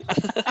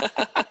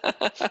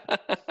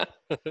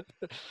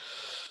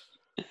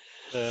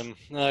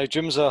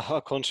 Jim's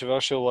a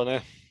controversial one,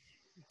 eh?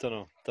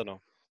 Don't know.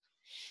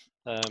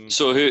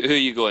 So who are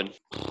you going?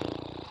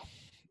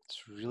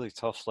 It's really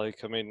tough.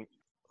 Like, I mean,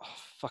 I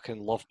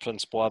fucking love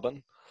Prince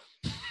Boabin.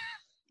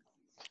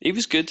 He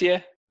was good,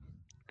 yeah.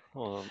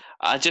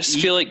 I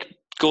just feel like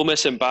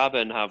Gomez and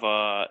Babin have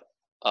a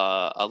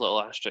little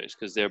asterisk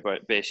because their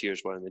best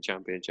years were in the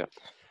Championship.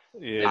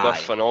 Yeah, they were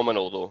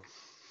phenomenal though.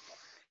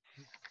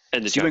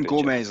 in the See, when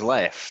championship. Gomez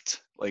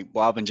left, like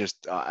Blabbin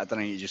just, I don't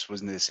know, he just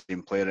wasn't the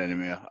same player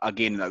anymore.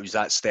 Again, that was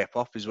that step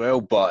up as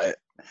well, but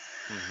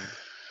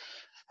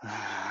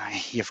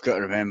you've got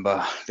to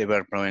remember they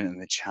were brilliant in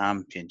the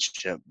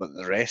championship, but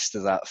the rest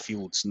of that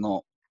field's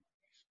not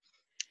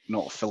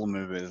filling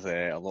me with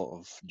a lot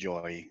of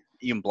joy.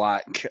 Ian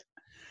Black,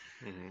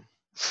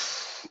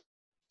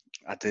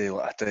 I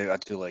do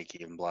like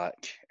Ian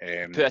Black.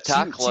 Put a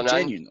tackle on,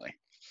 genuinely.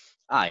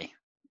 Aye,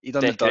 he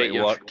done the dirty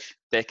work.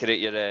 Decorate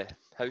your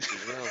house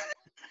as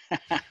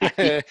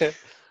well.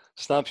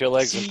 Snap your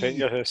legs and paint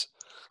your house.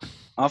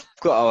 I've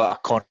got a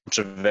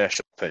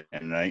controversial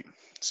opinion, right?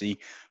 See,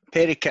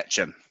 Perry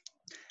Kitchen.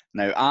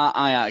 Now,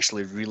 I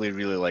actually really,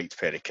 really liked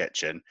Perry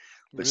Kitchen.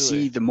 But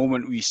see, the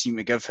moment we seemed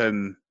to give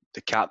him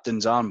the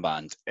captain's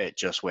armband, it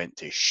just went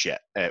to shit.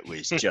 It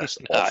was just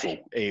awful.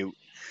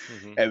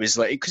 It was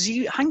like, because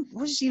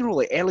was he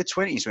like early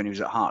 20s when he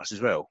was at Hearts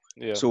as well?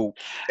 Yeah. So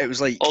it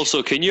was like.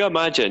 Also, can you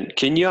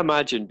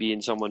imagine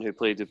being someone who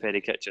played with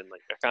Perry Kitchen?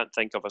 Like, I can't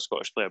think of a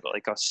Scottish player, but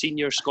like a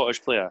senior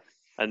Scottish player,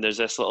 and there's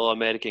this little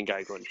American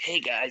guy going, "Hey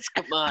guys,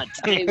 come on,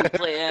 today we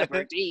play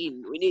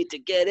Aberdeen. We need to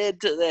get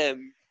into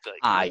them." Like,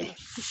 aye. What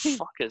the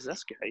fuck is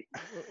this guy?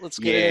 Let's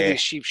get into these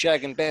sheep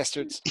shagging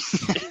bastards.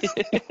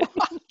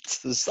 What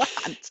is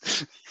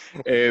that?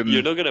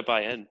 You're not going to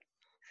buy in.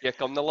 Here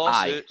come the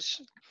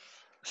lawsuits.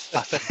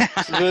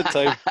 It's a good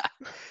time.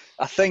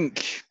 I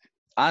think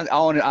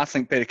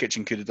Perry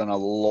Kitchen could have done a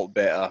lot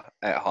better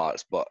at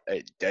Hearts, but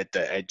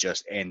it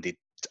just ended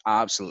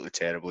absolutely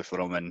terribly for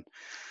him, and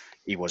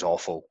he was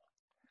awful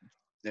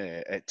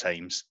at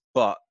times.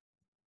 But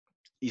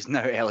he's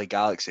now at LA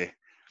Galaxy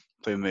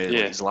playing with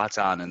like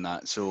Zlatan and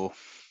that, so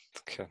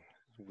okay.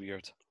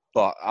 Weird.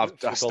 But I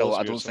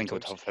don't think I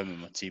would have him in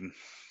my team.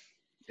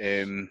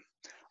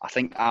 I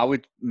think I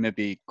would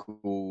maybe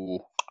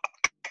go.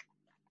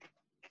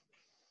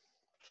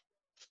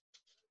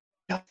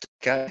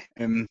 Okay,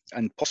 and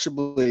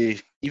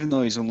possibly, even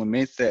though he's only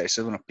made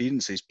 37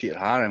 appearances, Peter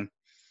Haring,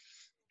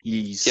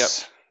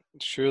 he's.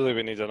 Surely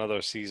we need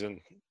another season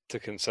to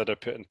consider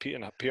putting Peter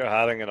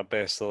Haring in a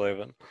best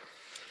 11.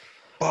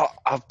 But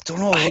I don't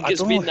know. I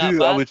don't know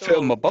who I would put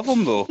him above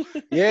him though.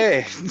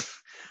 Yeah,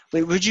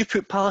 like would you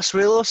put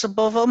Palazuelos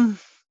above him?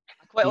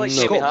 I quite like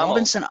Scott Jamie Hamill.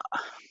 Robinson.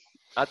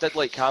 I did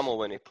like Hamill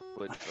when he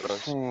played for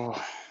us.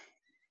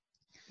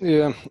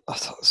 Yeah,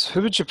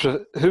 who would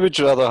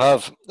you rather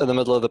have in the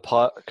middle of the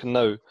pack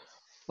now?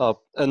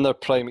 In their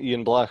prime,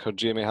 Ian Black or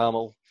Jamie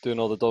Hamill doing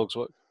all the dogs'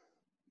 work?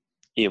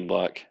 Ian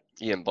Black.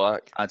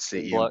 I'd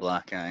say Ian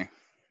Black. Aye.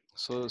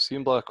 So it's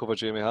Ian Black over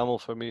Jamie Hamill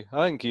for me.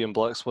 I think Ian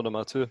Black's one of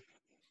my two.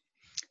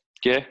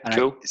 Yeah, and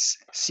cool.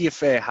 See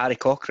if Harry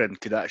Cochrane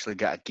could actually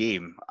get a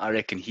game. I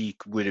reckon he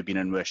would have been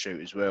in with a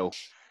shout as well.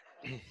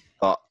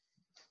 But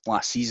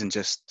last season,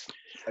 just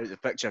out of the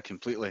picture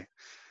completely.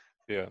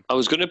 Yeah. I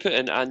was going to put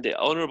in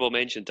honourable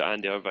mention to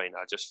Andy Irvine.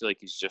 I just feel like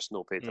he's just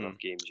not played enough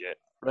games yet.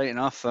 Right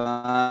enough,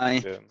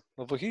 aye. Yeah.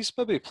 Well, but he's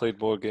maybe played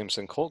more games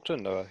than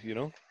Cochrane now, you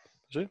know?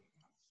 Is he?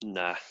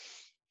 Nah.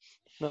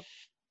 No.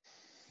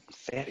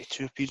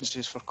 32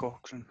 appearances for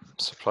Cochrane. I'm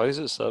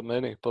surprised it's that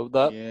many. But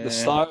the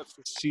start of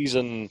the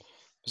season,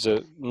 was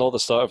it not the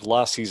start of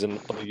last season,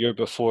 but the year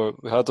before,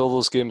 we had all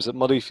those games at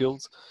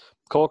Murrayfield.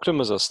 Cochrane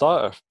was a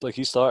starter. Like,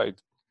 he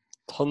started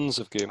tons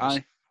of games.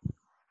 Aye.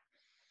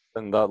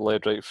 And that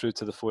led right through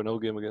to the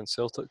 4-0 game against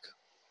Celtic.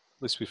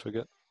 At least we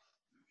forget.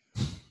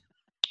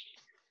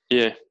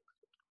 Yeah.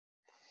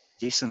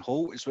 Jason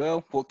Holt as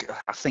well.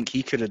 I think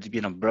he could have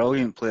been a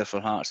brilliant player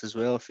for Hearts as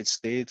well if he'd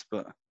stayed,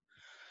 but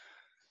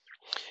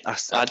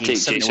I'd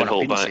take Jason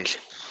Holt back.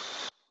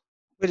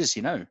 Where is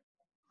he now?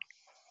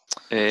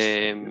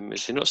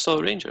 Is he not still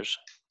at Rangers?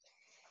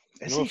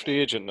 He's not a free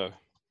agent now.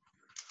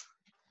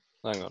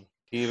 Hang on.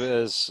 He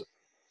is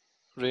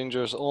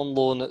Rangers on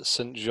loan at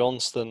St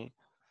Johnstone.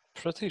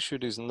 Pretty sure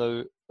he's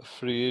now a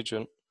free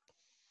agent.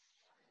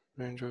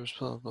 Rangers,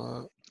 blah,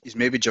 blah. He's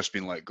maybe just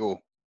been let go.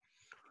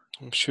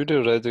 I'm sure he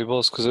already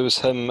was, because it was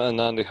him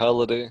and Andy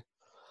Halliday.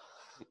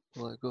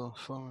 Let go.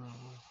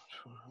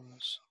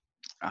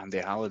 Andy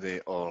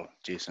Halliday or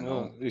Jason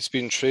Holt. He's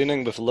been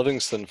training with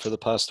Livingston for the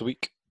past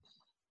week.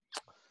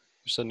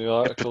 There's a new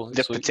article.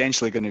 They're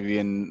potentially going to be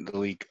in the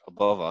league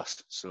above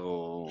us,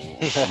 so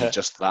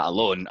just that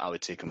alone, I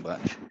would take him back.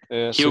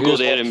 Yeah, so he'll go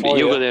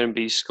there and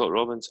be Scott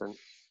Robinson.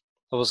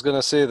 I was going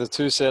to say the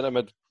two centre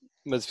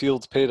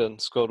midfield pairing,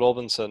 Scott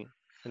Robinson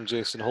and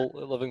Jason Holt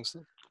at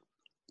Livingston.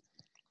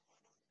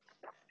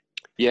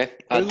 Yeah,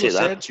 I'd take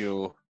that.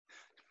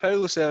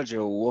 Paulo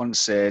Sergio once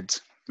said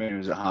when he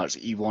was at Hearts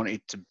he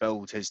wanted to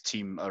build his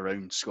team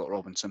around Scott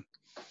Robinson.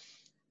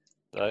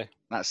 Aye.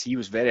 He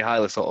was very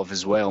highly thought of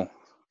as well.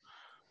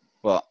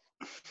 But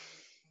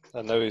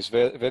and now he's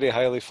very, very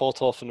highly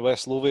thought of in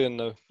West Lothian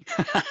now.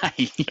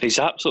 He's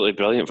absolutely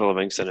brilliant for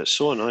Livingston. It's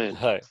so annoying.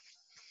 Aye.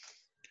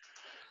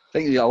 I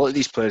think a lot of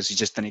these players he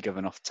just didn't give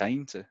enough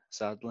time to,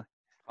 sadly.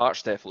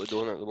 Hearts definitely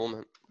don't at the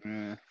moment.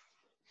 Yeah.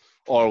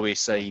 Or we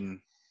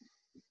sign,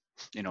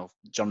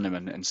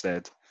 journeyman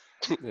instead.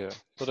 Yeah.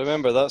 But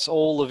remember, that's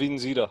all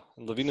Levine's era.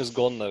 And Levine is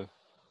gone now.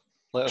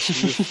 Let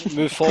us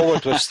move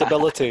forward with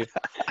stability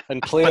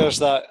and players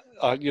that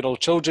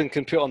children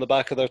can put on the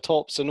back of their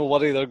tops, so no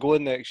worry, they're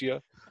going next year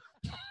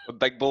With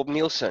Big Bob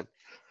Nielsen.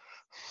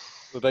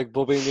 with Big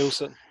Bobby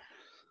Nielsen.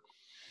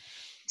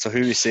 So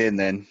who are we saying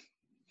then?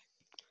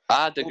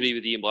 I'd agree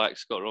with Ian Black,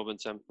 Scott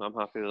Robinson. I'm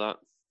happy with that.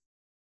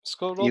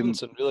 Scott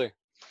Robinson, really?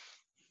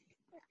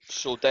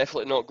 So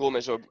definitely not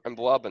Gomez or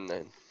Mbwabin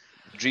then.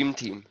 Dream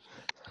team.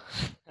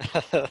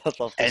 I'd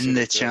love to see In the them do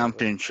that.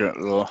 championship,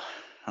 though.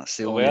 That's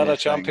the We only are a thing.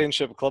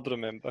 championship club,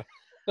 remember?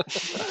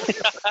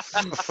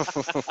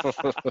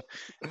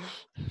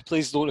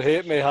 Please don't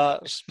hate me,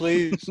 Hearts.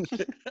 Please.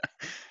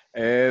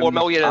 4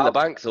 million in the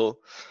bank though.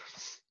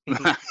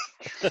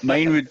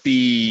 Mine would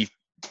be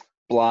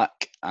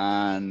Black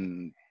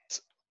and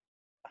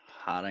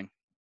Haring.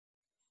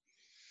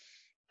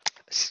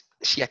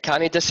 See, I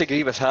can't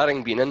disagree with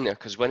Haring being in there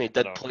because when he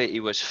did No. play, he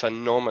was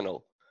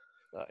phenomenal.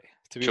 Aye.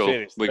 To be Sure,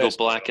 fair, it's the we go best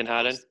Black player and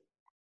on the Haring. list.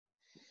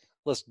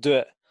 Let's do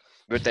it.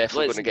 We're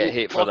definitely going to get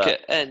hate for lock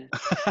that. it in.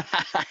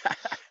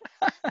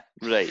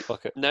 Right.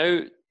 Fuck it.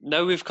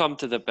 Now we've come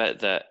to the bit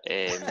that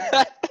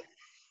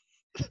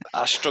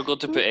I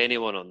struggled to put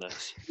anyone on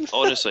this.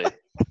 Honestly,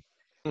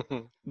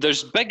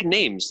 there's big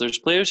names. There's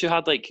players who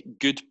had like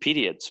good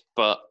periods,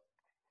 but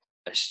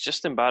it's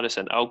just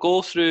embarrassing. I'll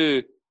go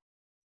through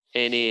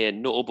any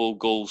notable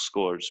goal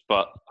scores,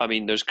 but I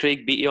mean, there's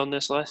Craig Beattie on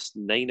this list,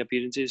 9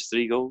 appearances,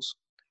 3 goals.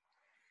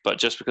 But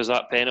just because of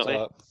that penalty,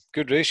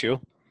 Good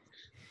ratio.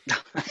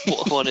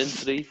 1 in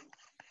 3.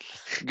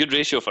 Good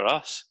ratio for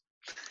us.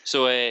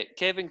 So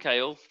Kevin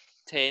Kyle,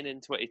 10 in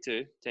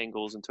 22, 10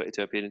 goals in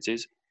 22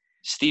 appearances.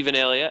 Stephen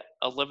Elliott,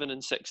 11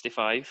 in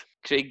 65.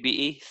 Craig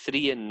Beattie,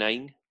 3 in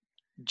 9.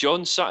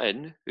 John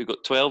Sutton, who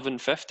got 12 in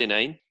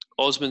 59.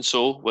 Osman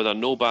Sow, with a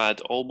no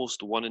bad,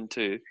 almost 1 in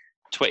 2.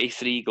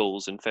 23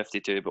 goals in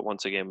 52, but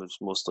once again was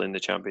mostly in the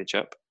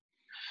championship.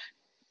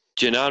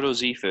 Gennaro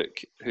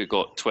Zifuk, who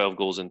got 12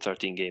 goals in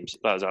 13 games.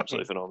 That is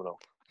absolutely phenomenal.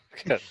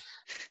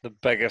 The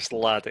biggest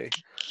laddie.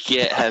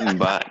 Get him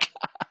back.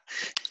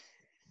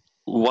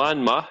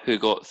 Juan Ma, who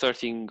got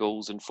 13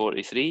 goals in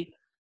 43.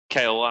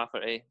 Kyle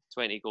Lafferty,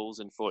 20 goals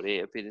in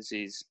 48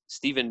 appearances.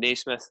 Stephen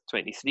Naismith,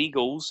 23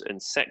 goals in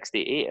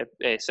 63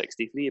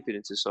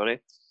 appearances.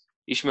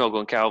 Ishmael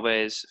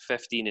Goncalves,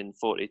 15 in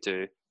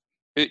 42.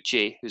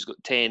 Uche, who's got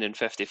 10 in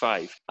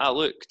 55. I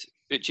looked.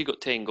 Uche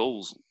got 10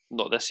 goals,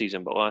 not this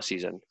season, but last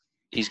season.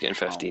 He's getting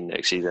 15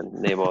 next season.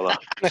 No bother.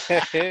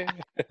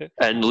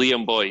 And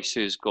Liam Boyce,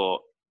 who's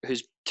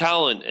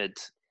talented,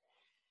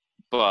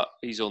 but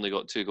he's only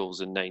got 2 goals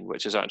in 9,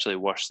 which is actually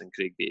worse than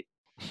Craig Beattie.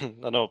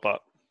 I know,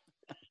 but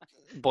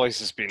Boyce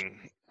has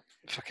been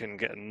fucking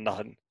getting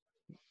nothing.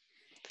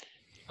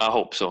 I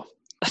hope so.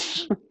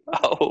 I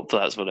hope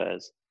that's what it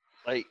is.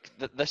 Like,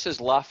 this is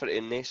Lafferty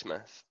and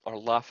Naismith, or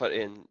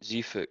Lafferty and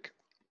Zifuk.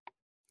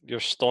 You're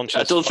staunch.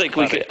 I as don't fuck, think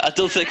we Barry. could. I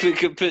don't think we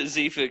could put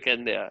Zifuk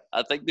in there.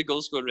 I think the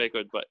goal scoring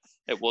record, but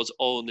it was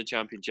all in the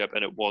championship,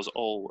 and it was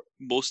all.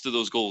 Most of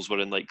those goals were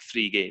in like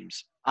 3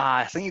 games.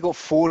 I think he got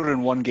 4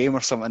 in 1 game or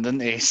something,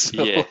 didn't he?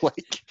 So, Yeah.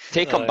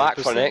 Take him back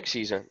for interesting. next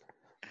season.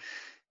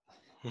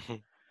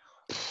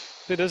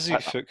 Who does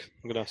Zifuk?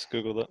 I'm going to have to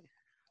Google that.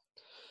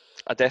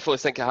 I definitely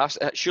think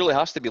it surely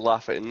has to be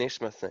Lafferty and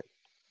Naismith then.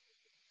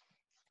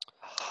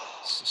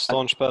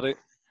 Staunch Barry.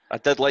 I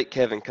did like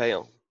Kevin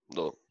Kyle,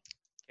 though.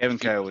 Kevin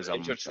Kyle was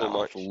injured so I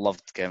much.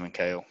 loved Kevin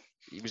Kyle.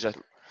 He was a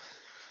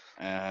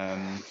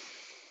I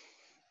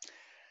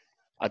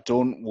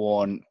don't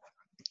want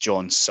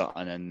John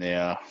Sutton in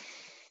there.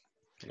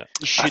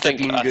 He should have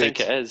been good. I think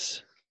it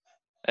is.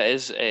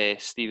 It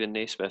is Stephen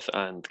Naismith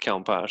and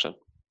Callum Patterson.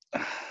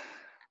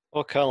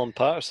 Oh, Callum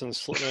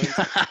Patterson's floating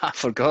around. I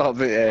forgot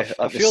about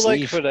I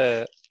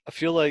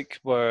feel like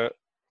we're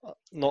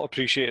not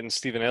appreciating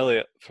Stephen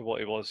Elliott for what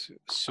he was.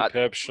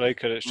 Superb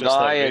striker. It's just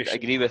I that ratio.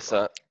 agree with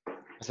that.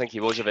 I think he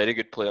was a very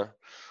good player.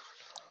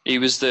 He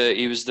was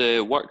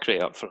the work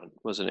rate up front,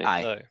 wasn't he?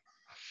 Aye. Aye.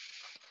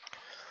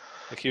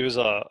 Like he was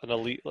an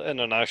elite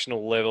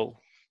international level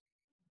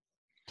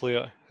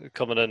player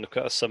coming in with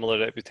quite a similar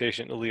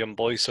reputation to Liam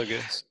Boyce, I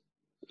guess.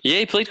 Yeah,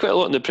 he played quite a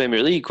lot in the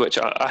Premier League, which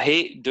I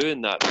hate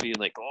doing that, being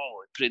like,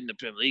 oh, he played in the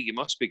Premier League, he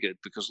must be good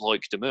because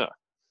Loic de Moor.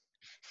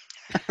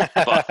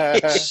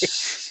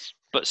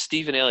 But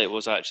Stephen Elliott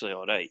was actually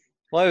all right.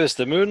 Why was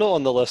the Moon not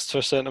on the list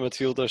for centre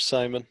midfielders,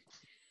 Simon?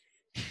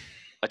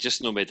 I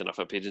just not made enough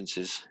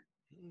appearances.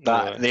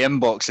 The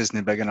inbox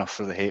isn't big enough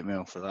for the hate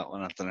mail for that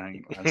one, I don't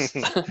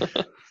think.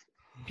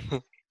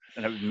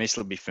 And it would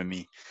mostly be for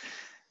me.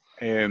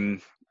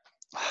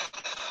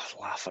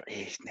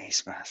 Lafferty,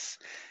 Naismith.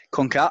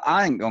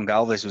 I think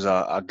Goncalves was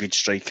a good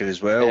striker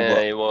as well. Yeah,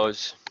 but he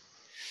was.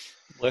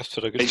 Left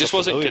for a good He just couple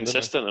wasn't million,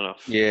 consistent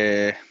enough.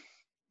 yeah,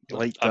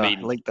 like that. I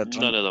mean, like that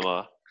none of them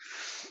are.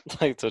 didn't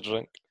he? Like to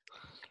drink.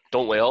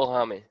 Don't we all,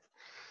 Hammy?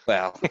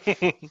 Well,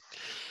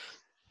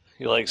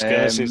 He likes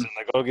Guinnesses and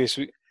the groggy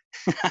sweet.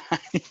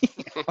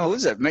 what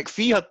was it?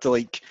 McPhee had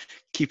to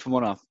keep him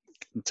on a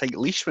tight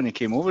leash when he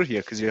came over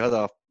here because he had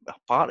a a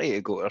party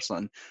to go to or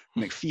something.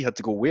 McPhee had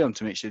to go with him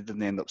to make sure he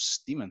didn't end up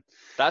steaming.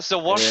 That's the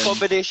worst Um,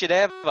 combination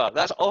ever.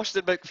 That's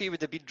Austin McPhee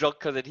would have been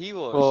drunker than he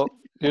was. Well,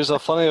 here's a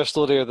funnier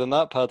story than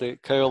that, Paddy.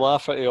 Kyle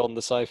Lafferty on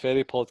the Cy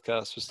Ferry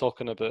podcast was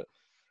talking about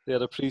they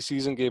had a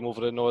pre-season game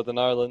over in Northern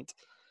Ireland,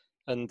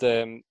 and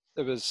it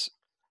was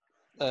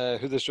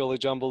who does Jolly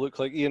Jumbo look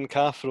like? Ian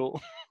Cathro.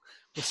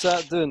 We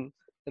sat down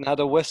and had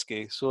a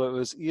whiskey, so it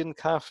was Ian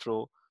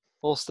Cathro,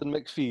 Austin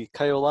McPhee,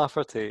 Kyle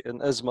Lafferty,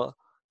 and Isma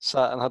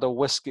sat and had a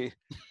whiskey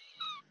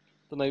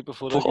the night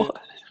before the game.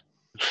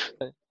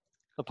 What?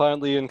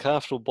 Apparently, Ian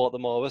Cathro bought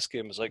them all a whiskey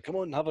and was like, "Come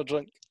on, have a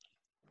drink."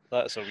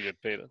 That's a weird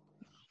pairing.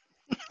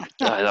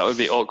 Aye, that would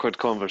be awkward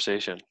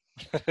conversation.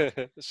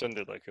 It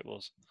sounded like it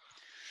was.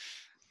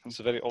 He's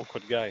a very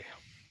awkward guy.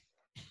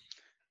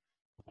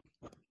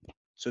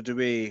 So do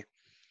we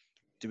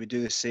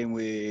do the same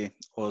with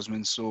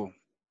Osman So?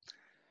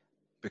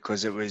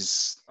 Because it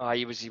was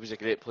He was a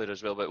great player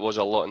as well, but it was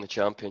a lot in the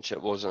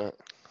championship, wasn't it?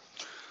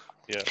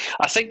 Yeah.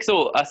 I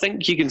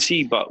think you can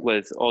see, but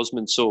with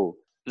Osman So,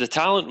 the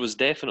talent was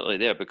definitely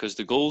there because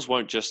the goals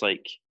weren't just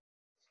like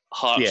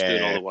Hearts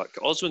doing all the work.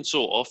 Osman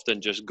So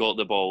often just got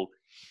the ball,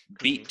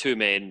 beat two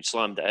men,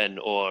 slammed it in,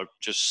 or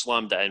just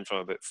slammed it in from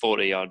about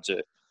 40 yards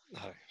out.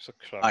 Aye, it's a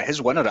crap.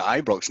 his winner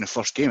at Ibrox in the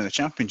first game of the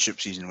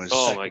championship season was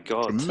Oh my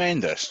God.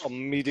 tremendous.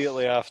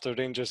 Immediately after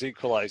Rangers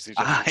equalised, he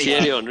just Aye.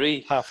 Thierry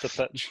Henry. half the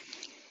pitch.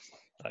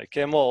 Aye,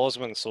 Ken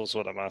Osman so's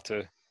what I'm at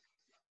too.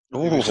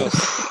 Oh.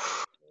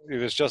 He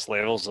was just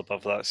levels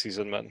above that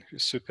season, man. He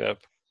was superb.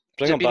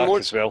 Bring Has it him been back more-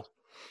 as well.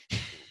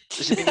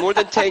 Has it been more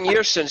than 10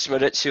 years since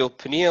Maurizio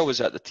Pinilla was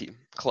at the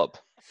club?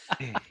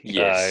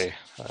 Yes.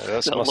 Aye,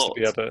 that A must lot.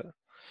 be about.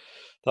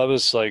 That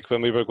was like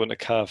when we were going to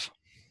Cav.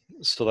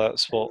 So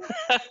that's what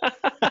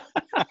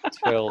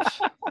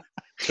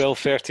 12,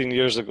 13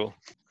 years ago.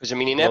 Because, I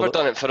mean, he never Well,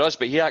 done it for us,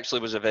 but he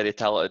actually was a very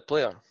talented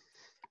player.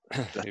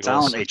 A He was.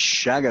 talented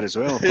shagger as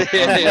well.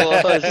 Yeah, he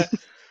was.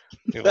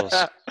 He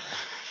was.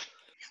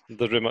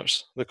 The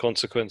rumours, the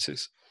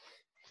consequences.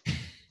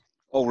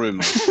 All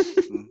rumours.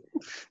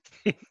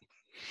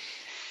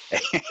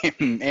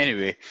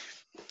 Anyway,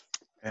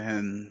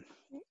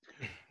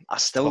 I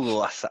still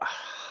though.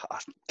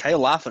 Kyle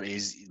Lafferty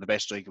is the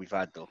best striker we've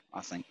had, though.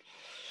 I think.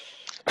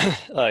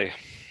 Aye.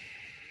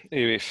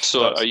 Anyway,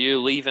 So are you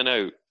leaving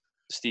out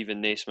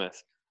Stephen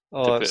Naismith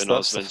to put in that's the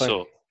Osman thing.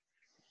 So?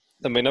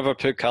 And we never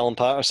put Callum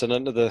Patterson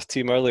into the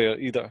team earlier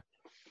either.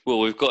 Well,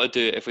 we've got to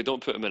do it. If we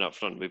don't put him in up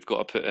front, we've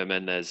got to put him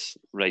in as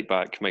right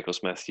back, Michael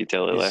Smith,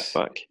 utility Yes.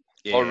 left back.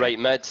 Yeah. Or right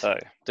mid. Aye.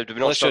 Did we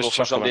not Let's struggle just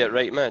for chuck him somebody in. at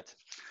right mid?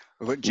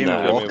 We've got Jamie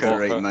Nah. Walker Jamie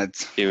right Walker. mid.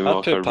 Jamie I'd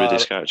Walker, put Rudy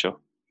Pat- Scatcher.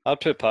 I'd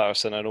put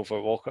Patterson in over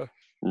Walker.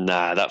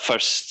 Nah, that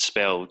first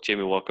spell,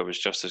 Jamie Walker was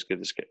just as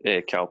good as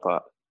Cal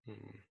Pat.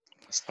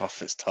 It's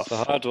tough. It's tough. It's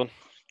a hard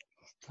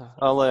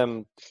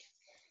one.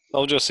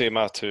 I'll just say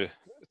my two,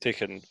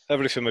 taking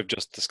everything we've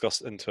just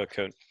discussed into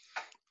account.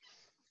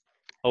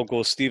 I'll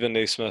go Stephen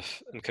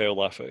Naismith and Kyle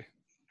Lafferty.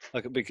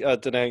 I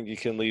don't think you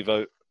can leave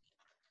out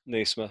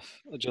Naismith.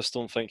 I just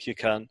don't think you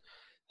can.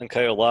 And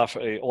Kyle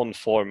Lafferty on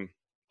form,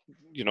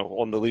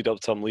 on the lead up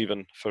to him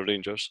leaving for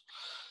Rangers.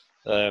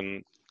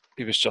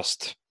 He was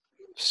just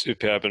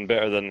superb and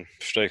better than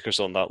strikers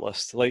on that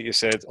list. Like you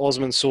said,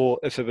 Osman So,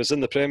 if it was in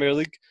the Premier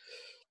League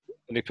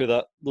and he put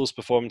those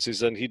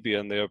performances in, he'd be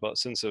in there. But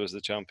since it was the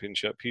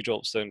Championship, he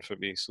drops down for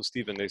me. So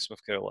Stephen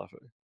Naismith, Kyle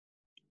Lafferty.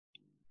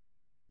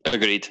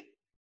 Agreed.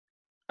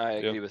 I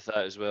agree with that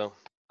as well.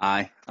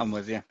 Aye, I'm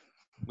with you.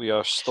 We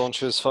are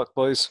staunch as fuck,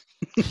 boys.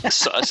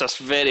 It's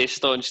a very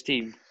staunch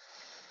team.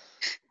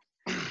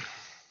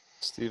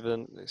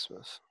 Stephen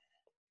Naismith.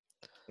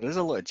 There is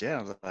a lot of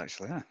jabs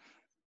actually. Huh?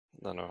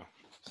 No.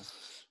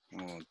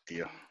 Oh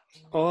dear.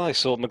 Oh, aye,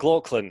 so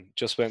McLaughlin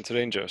just went to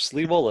Rangers.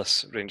 Lee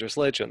Wallace, Rangers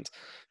legend.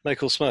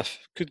 Michael Smith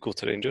could go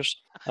to Rangers.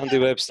 Andy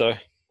Webster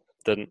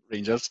didn't.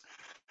 Rangers.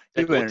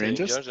 He Did go went to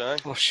Rangers. aye.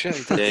 Oh shit,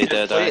 he Yeah, did. he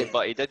did. Played, Aye.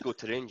 but he did go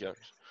to Rangers.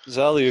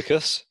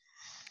 Zaliukas,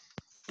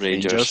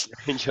 Rangers.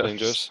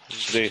 Rangers.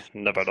 They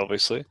never,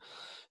 obviously.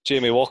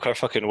 Jamie Walker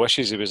fucking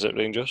wishes he was at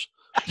Rangers.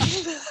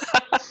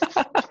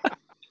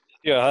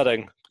 Yeah,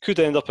 Haring could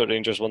end up at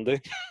Rangers one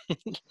day.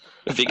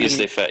 If he can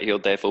stay fit, he'll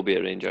definitely be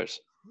at Rangers.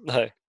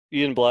 Aye.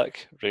 Ian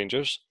Black,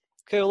 Rangers.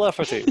 Kyle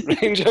Lafferty,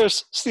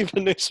 Rangers.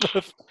 Stephen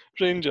Naismith,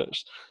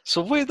 Rangers.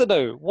 So wait a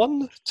now.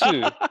 1,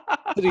 2,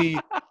 3,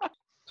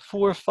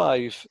 4,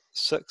 5,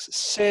 6,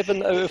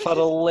 7 out of our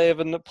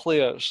 11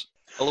 players.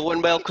 Hello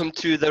and welcome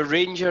to the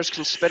Rangers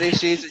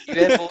Conspiracies at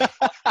UFO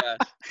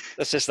podcast.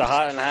 This is the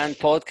Heart and Hand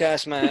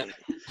podcast, man.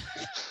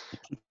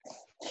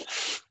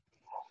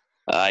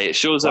 Aye, it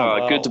shows a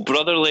Wow. good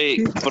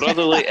brotherly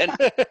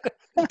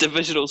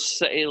divisional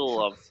city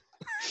love.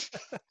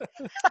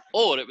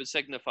 Or it would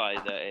signify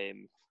that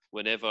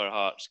whenever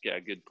Hearts get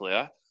a good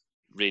player,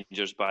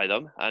 Rangers buy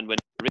them, and when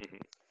Rangers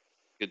get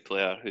a good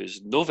player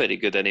who's no very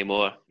good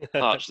anymore,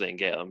 Hearts then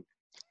get them.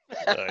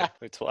 Aye,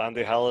 wait till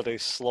Andy Halliday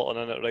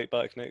slotting in at right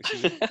back next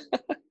season.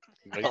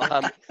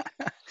 Right.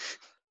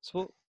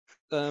 So,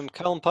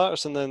 Callum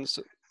Patterson then,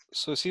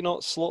 so is he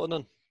not slotting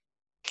in?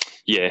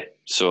 Yeah,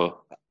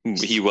 so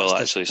He will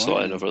That's actually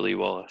slot in disappointing. over Lee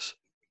Wallace.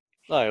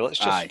 Aye, let's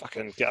just Aye.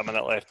 fucking get him in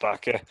at left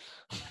back.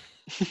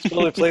 He's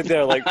only played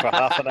there like for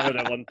half an hour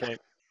at one point.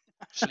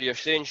 So you're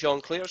saying Sean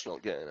Clare's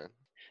not getting in?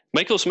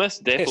 Michael Smith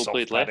definitely Piss off,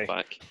 played left Paddy.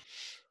 back.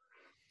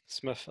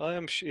 Smith, I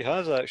am. He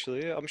has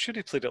actually. Yeah. I'm sure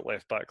he played at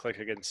left back like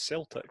against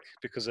Celtic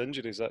because of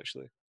injuries.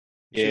 Actually,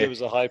 I'm sure Yeah. it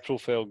was a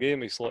high-profile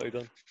game he slotted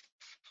in.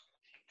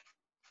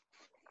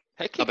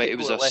 Hickey I bet could it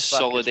was go a at left back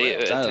solid as well. 8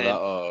 out of Either 10. that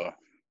or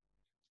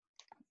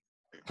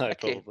Aye,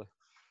 Hickey. probably.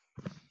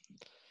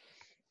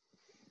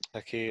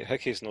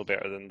 Hickey's no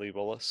better than Lee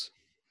Wallace.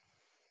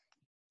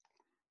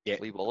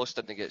 Lee Wallace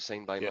didn't get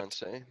signed by Yeah. Man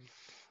City.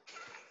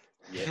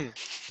 yeah.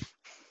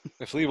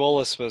 If Lee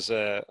Wallace was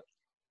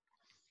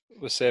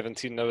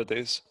 17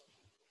 nowadays,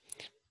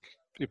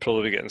 he'd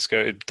probably be getting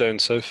scouted down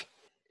south.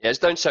 Yeah, it's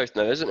down south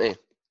now, isn't he?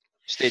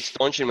 Stayed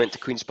staunch and went to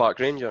Queen's Park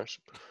Rangers.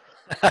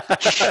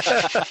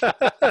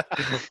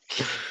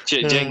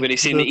 Jing, when he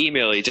seen the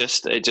email, it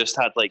just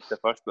had like the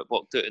first bit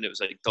walked out, and it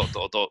was like ...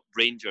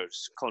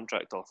 Rangers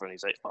contract offer, and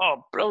he's like,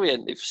 "Oh,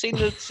 brilliant! They've seen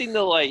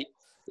the light.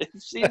 They've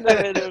seen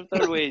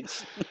their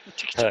ways.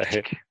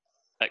 Aye.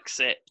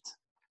 Accept."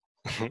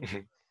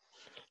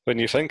 When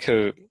you think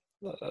how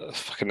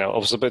fucking hell, I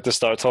was about to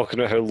start talking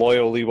about how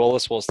loyal Lee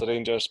Wallace was to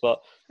Rangers, but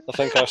I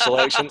think our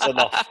selection's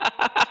enough.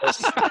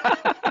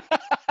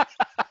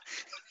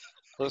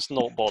 Let's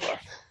not bother.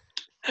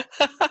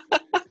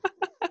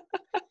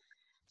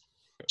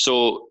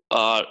 So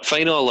our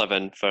final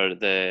 11 for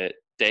the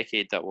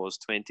decade that was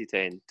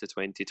 2010 to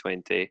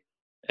 2020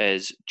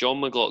 is John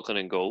McLaughlin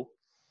in goal,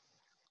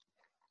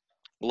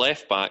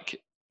 left back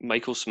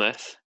Michael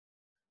Smith,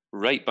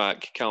 right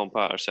back Callum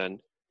Patterson,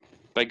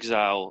 Big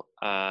Zal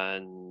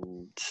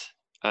and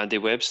Andy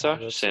Webster,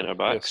 Webster, centre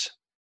backs.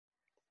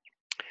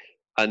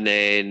 And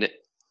then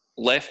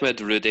left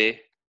mid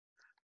Rudy,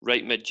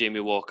 right mid Jamie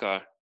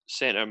Walker,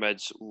 centre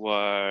mids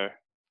were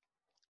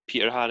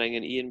Peter Haring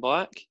and Ian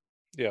Black.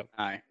 Yeah.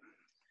 Aye.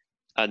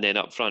 And then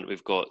up front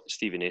we've got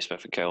Stephen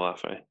Naismith and Kyle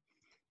Lafferty.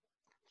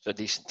 It's a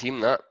decent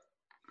team, that.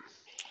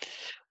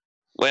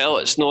 Well,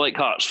 it's not like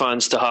Hearts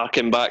fans to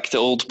harken back to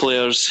old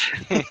players.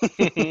 I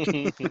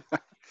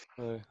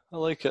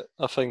like it.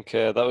 I think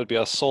that would be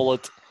a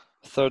solid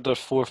third or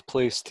fourth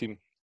place team.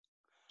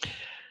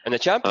 In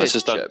the This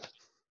is done.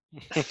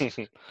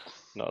 championship.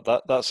 No,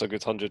 that's a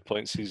good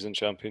 100-point season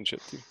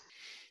championship team.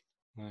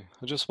 Aye.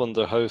 I just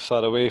wonder how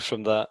far away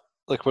from that.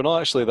 Like, we're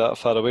not actually that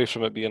far away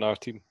from it being our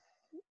team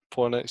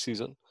for next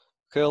season.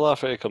 Kyle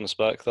Lafferty comes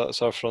back.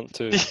 That's our front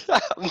two.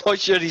 I'm not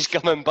sure he's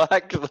coming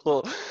back,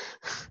 though.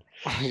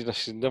 You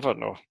never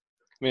know. I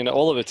mean,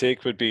 all it would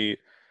take would be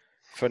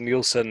for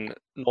Nielsen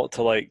not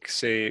to like,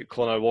 say,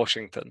 Connor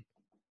Washington,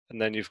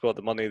 and then you've got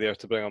the money there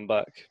to bring him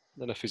back.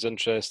 And if he's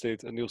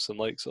interested and Nielsen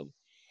likes him,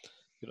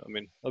 you know what I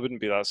mean? I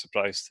wouldn't be that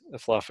surprised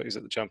if Lafferty's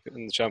at in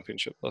the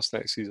championship this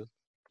next season.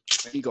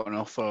 He got an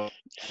offer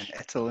in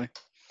Italy.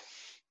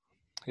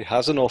 He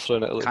has an offer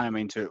in Italy. Kind of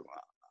mean to it.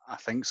 I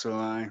think so.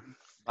 Aye.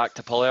 Back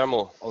to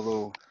Palermo.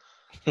 Although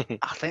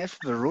I think it's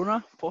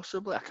Verona,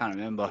 possibly. I can't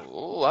remember.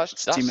 Oh,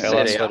 that's Team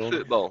Serie Italy. A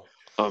football.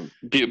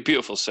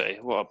 Beautiful city.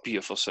 What a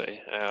beautiful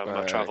city. I'm a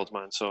Right. travelled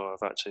man, so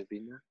I've actually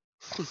been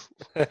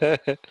there.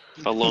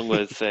 Along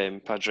with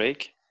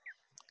Padraig.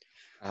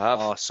 I have.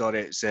 Oh,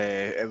 sorry.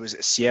 It was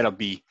Sierra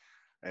B,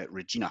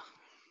 Regina.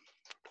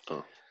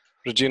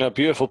 Regina,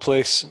 beautiful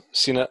place.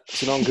 Seen it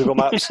on Google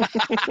Maps.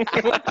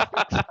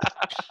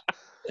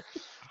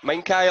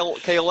 Mine Kyle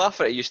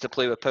Lafferty used to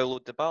play with Paulo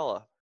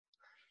Dybala,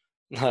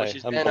 Aye, which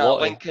is and then a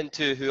Belotti. link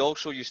into who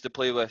also used to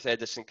play with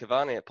Edison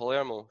Cavani at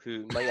Palermo,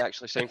 who might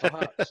actually sign for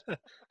Hearts.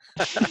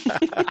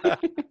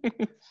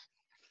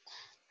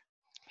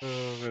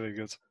 Oh, very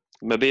good.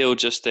 Maybe he'll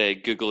just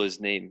Google his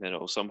name and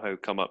it'll somehow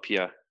come up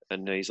here.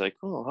 And he's like,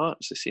 "Oh,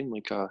 Hearts, they seem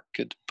like a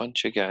good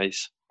bunch of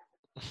guys."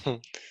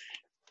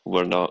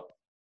 We're not.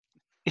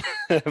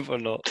 We're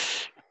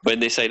not. When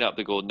they sign up,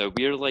 they go, "Now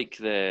we're like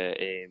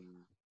the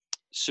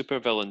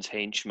supervillains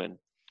henchmen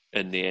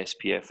in the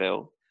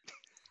SPFL.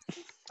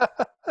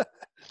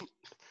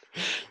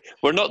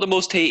 We're not the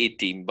most hated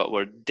team, but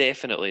we're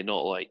definitely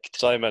not liked."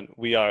 Simon,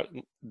 we are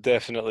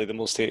definitely the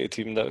most hated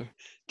team now.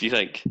 Do you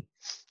think?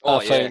 Oh,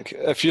 I think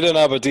if you're an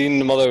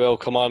Aberdeen, Motherwell,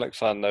 Kilmarnock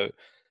fan now,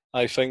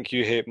 I think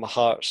you hate my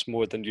Hearts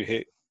more than you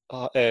hate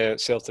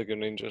Celtic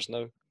and Rangers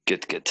now.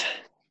 Good.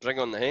 Bring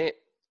on the hate.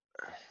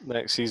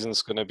 Next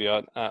season's going to be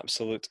an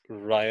absolute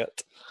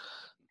riot.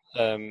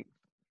 Aye,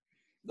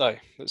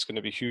 it's going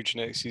to be huge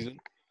next season.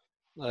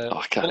 Oh,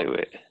 I can't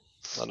wait.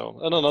 I know.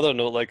 And on another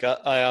note, like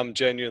I am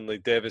genuinely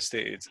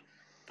devastated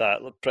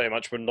that pretty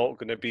much we're not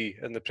going to be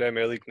in the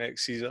Premier League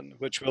next season,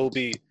 which will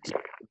be the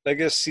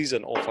biggest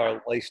season of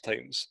our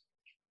lifetimes.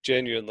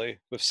 Genuinely,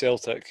 with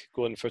Celtic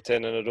going for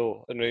 10 in a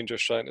row and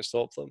Rangers trying to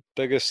stop them.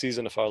 Biggest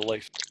season of our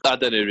life. I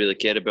didn't really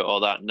care about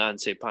all that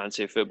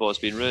Nancy-pancy football. It's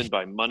been ruined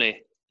by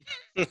money.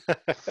 It's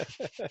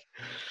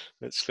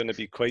going to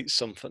be quite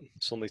something.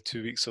 It's only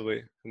 2 weeks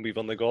away and we've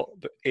only got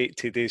about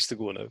 80 days to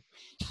go now.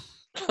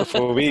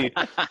 before we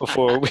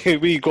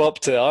go up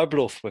to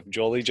Arbroath with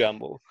Jolly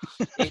Jambo.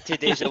 80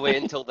 days away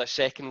until the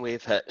second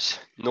wave hits.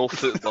 No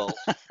football.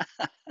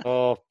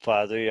 Oh,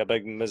 Paddy, you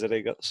big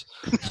misery guts.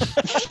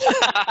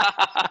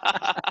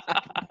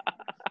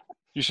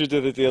 You should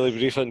do the daily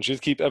briefing.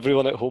 Should keep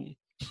everyone at home.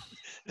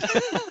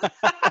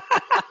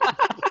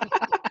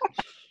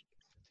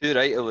 Too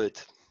right, I would.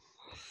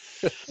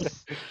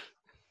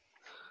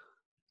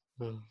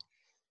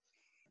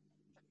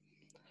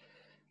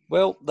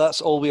 Well,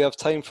 that's all we have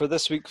time for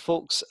this week,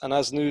 folks. And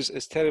as news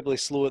is terribly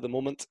slow at the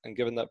moment, and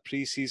given that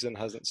pre-season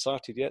hasn't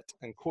started yet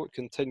and court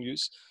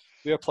continues,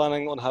 we are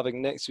planning on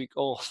having next week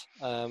off.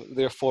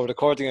 Therefore,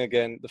 recording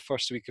again the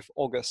first week of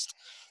August.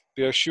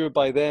 We are sure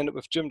by then,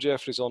 with Jim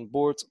Jeffries on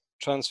board,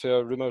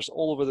 transfer rumours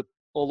all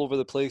over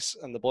the place,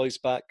 and the boys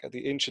back at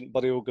the ancient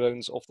burial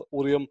grounds of the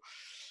Orium,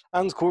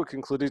 and court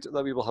concluded,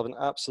 that we will have an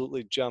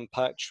absolutely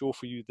jam-packed show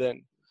for you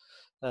then.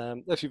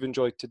 If you've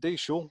enjoyed today's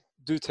show,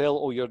 do tell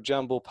all your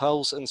Jambo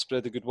pals and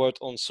spread the good word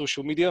on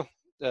social media.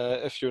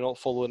 If you're not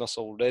following us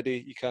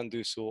already, you can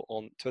do so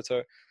on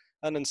Twitter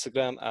and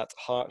Instagram at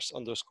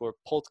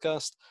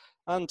hearts_podcast.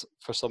 And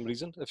for some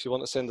reason, if you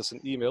want to send us an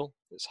email,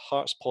 it's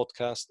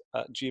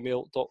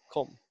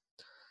heartspodcast@gmail.com.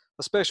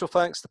 A special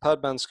thanks to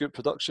Padman Scoop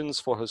Productions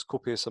for his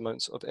copious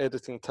amounts of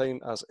editing time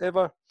as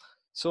ever.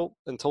 So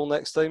until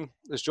next time,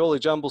 as Jolly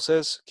Jambo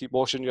says, keep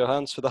washing your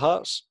hands for the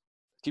Hearts.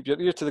 Keep your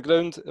ear to the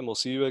ground, and we'll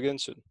see you again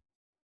soon.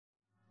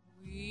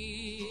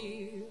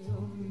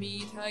 We'll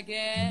meet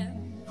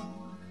again.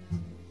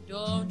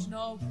 Don't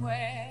know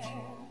where,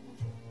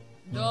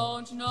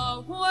 don't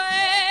know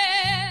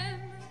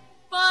when,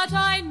 but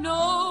I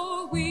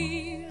know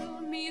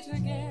we'll meet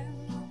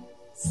again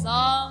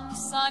some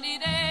sunny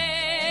day.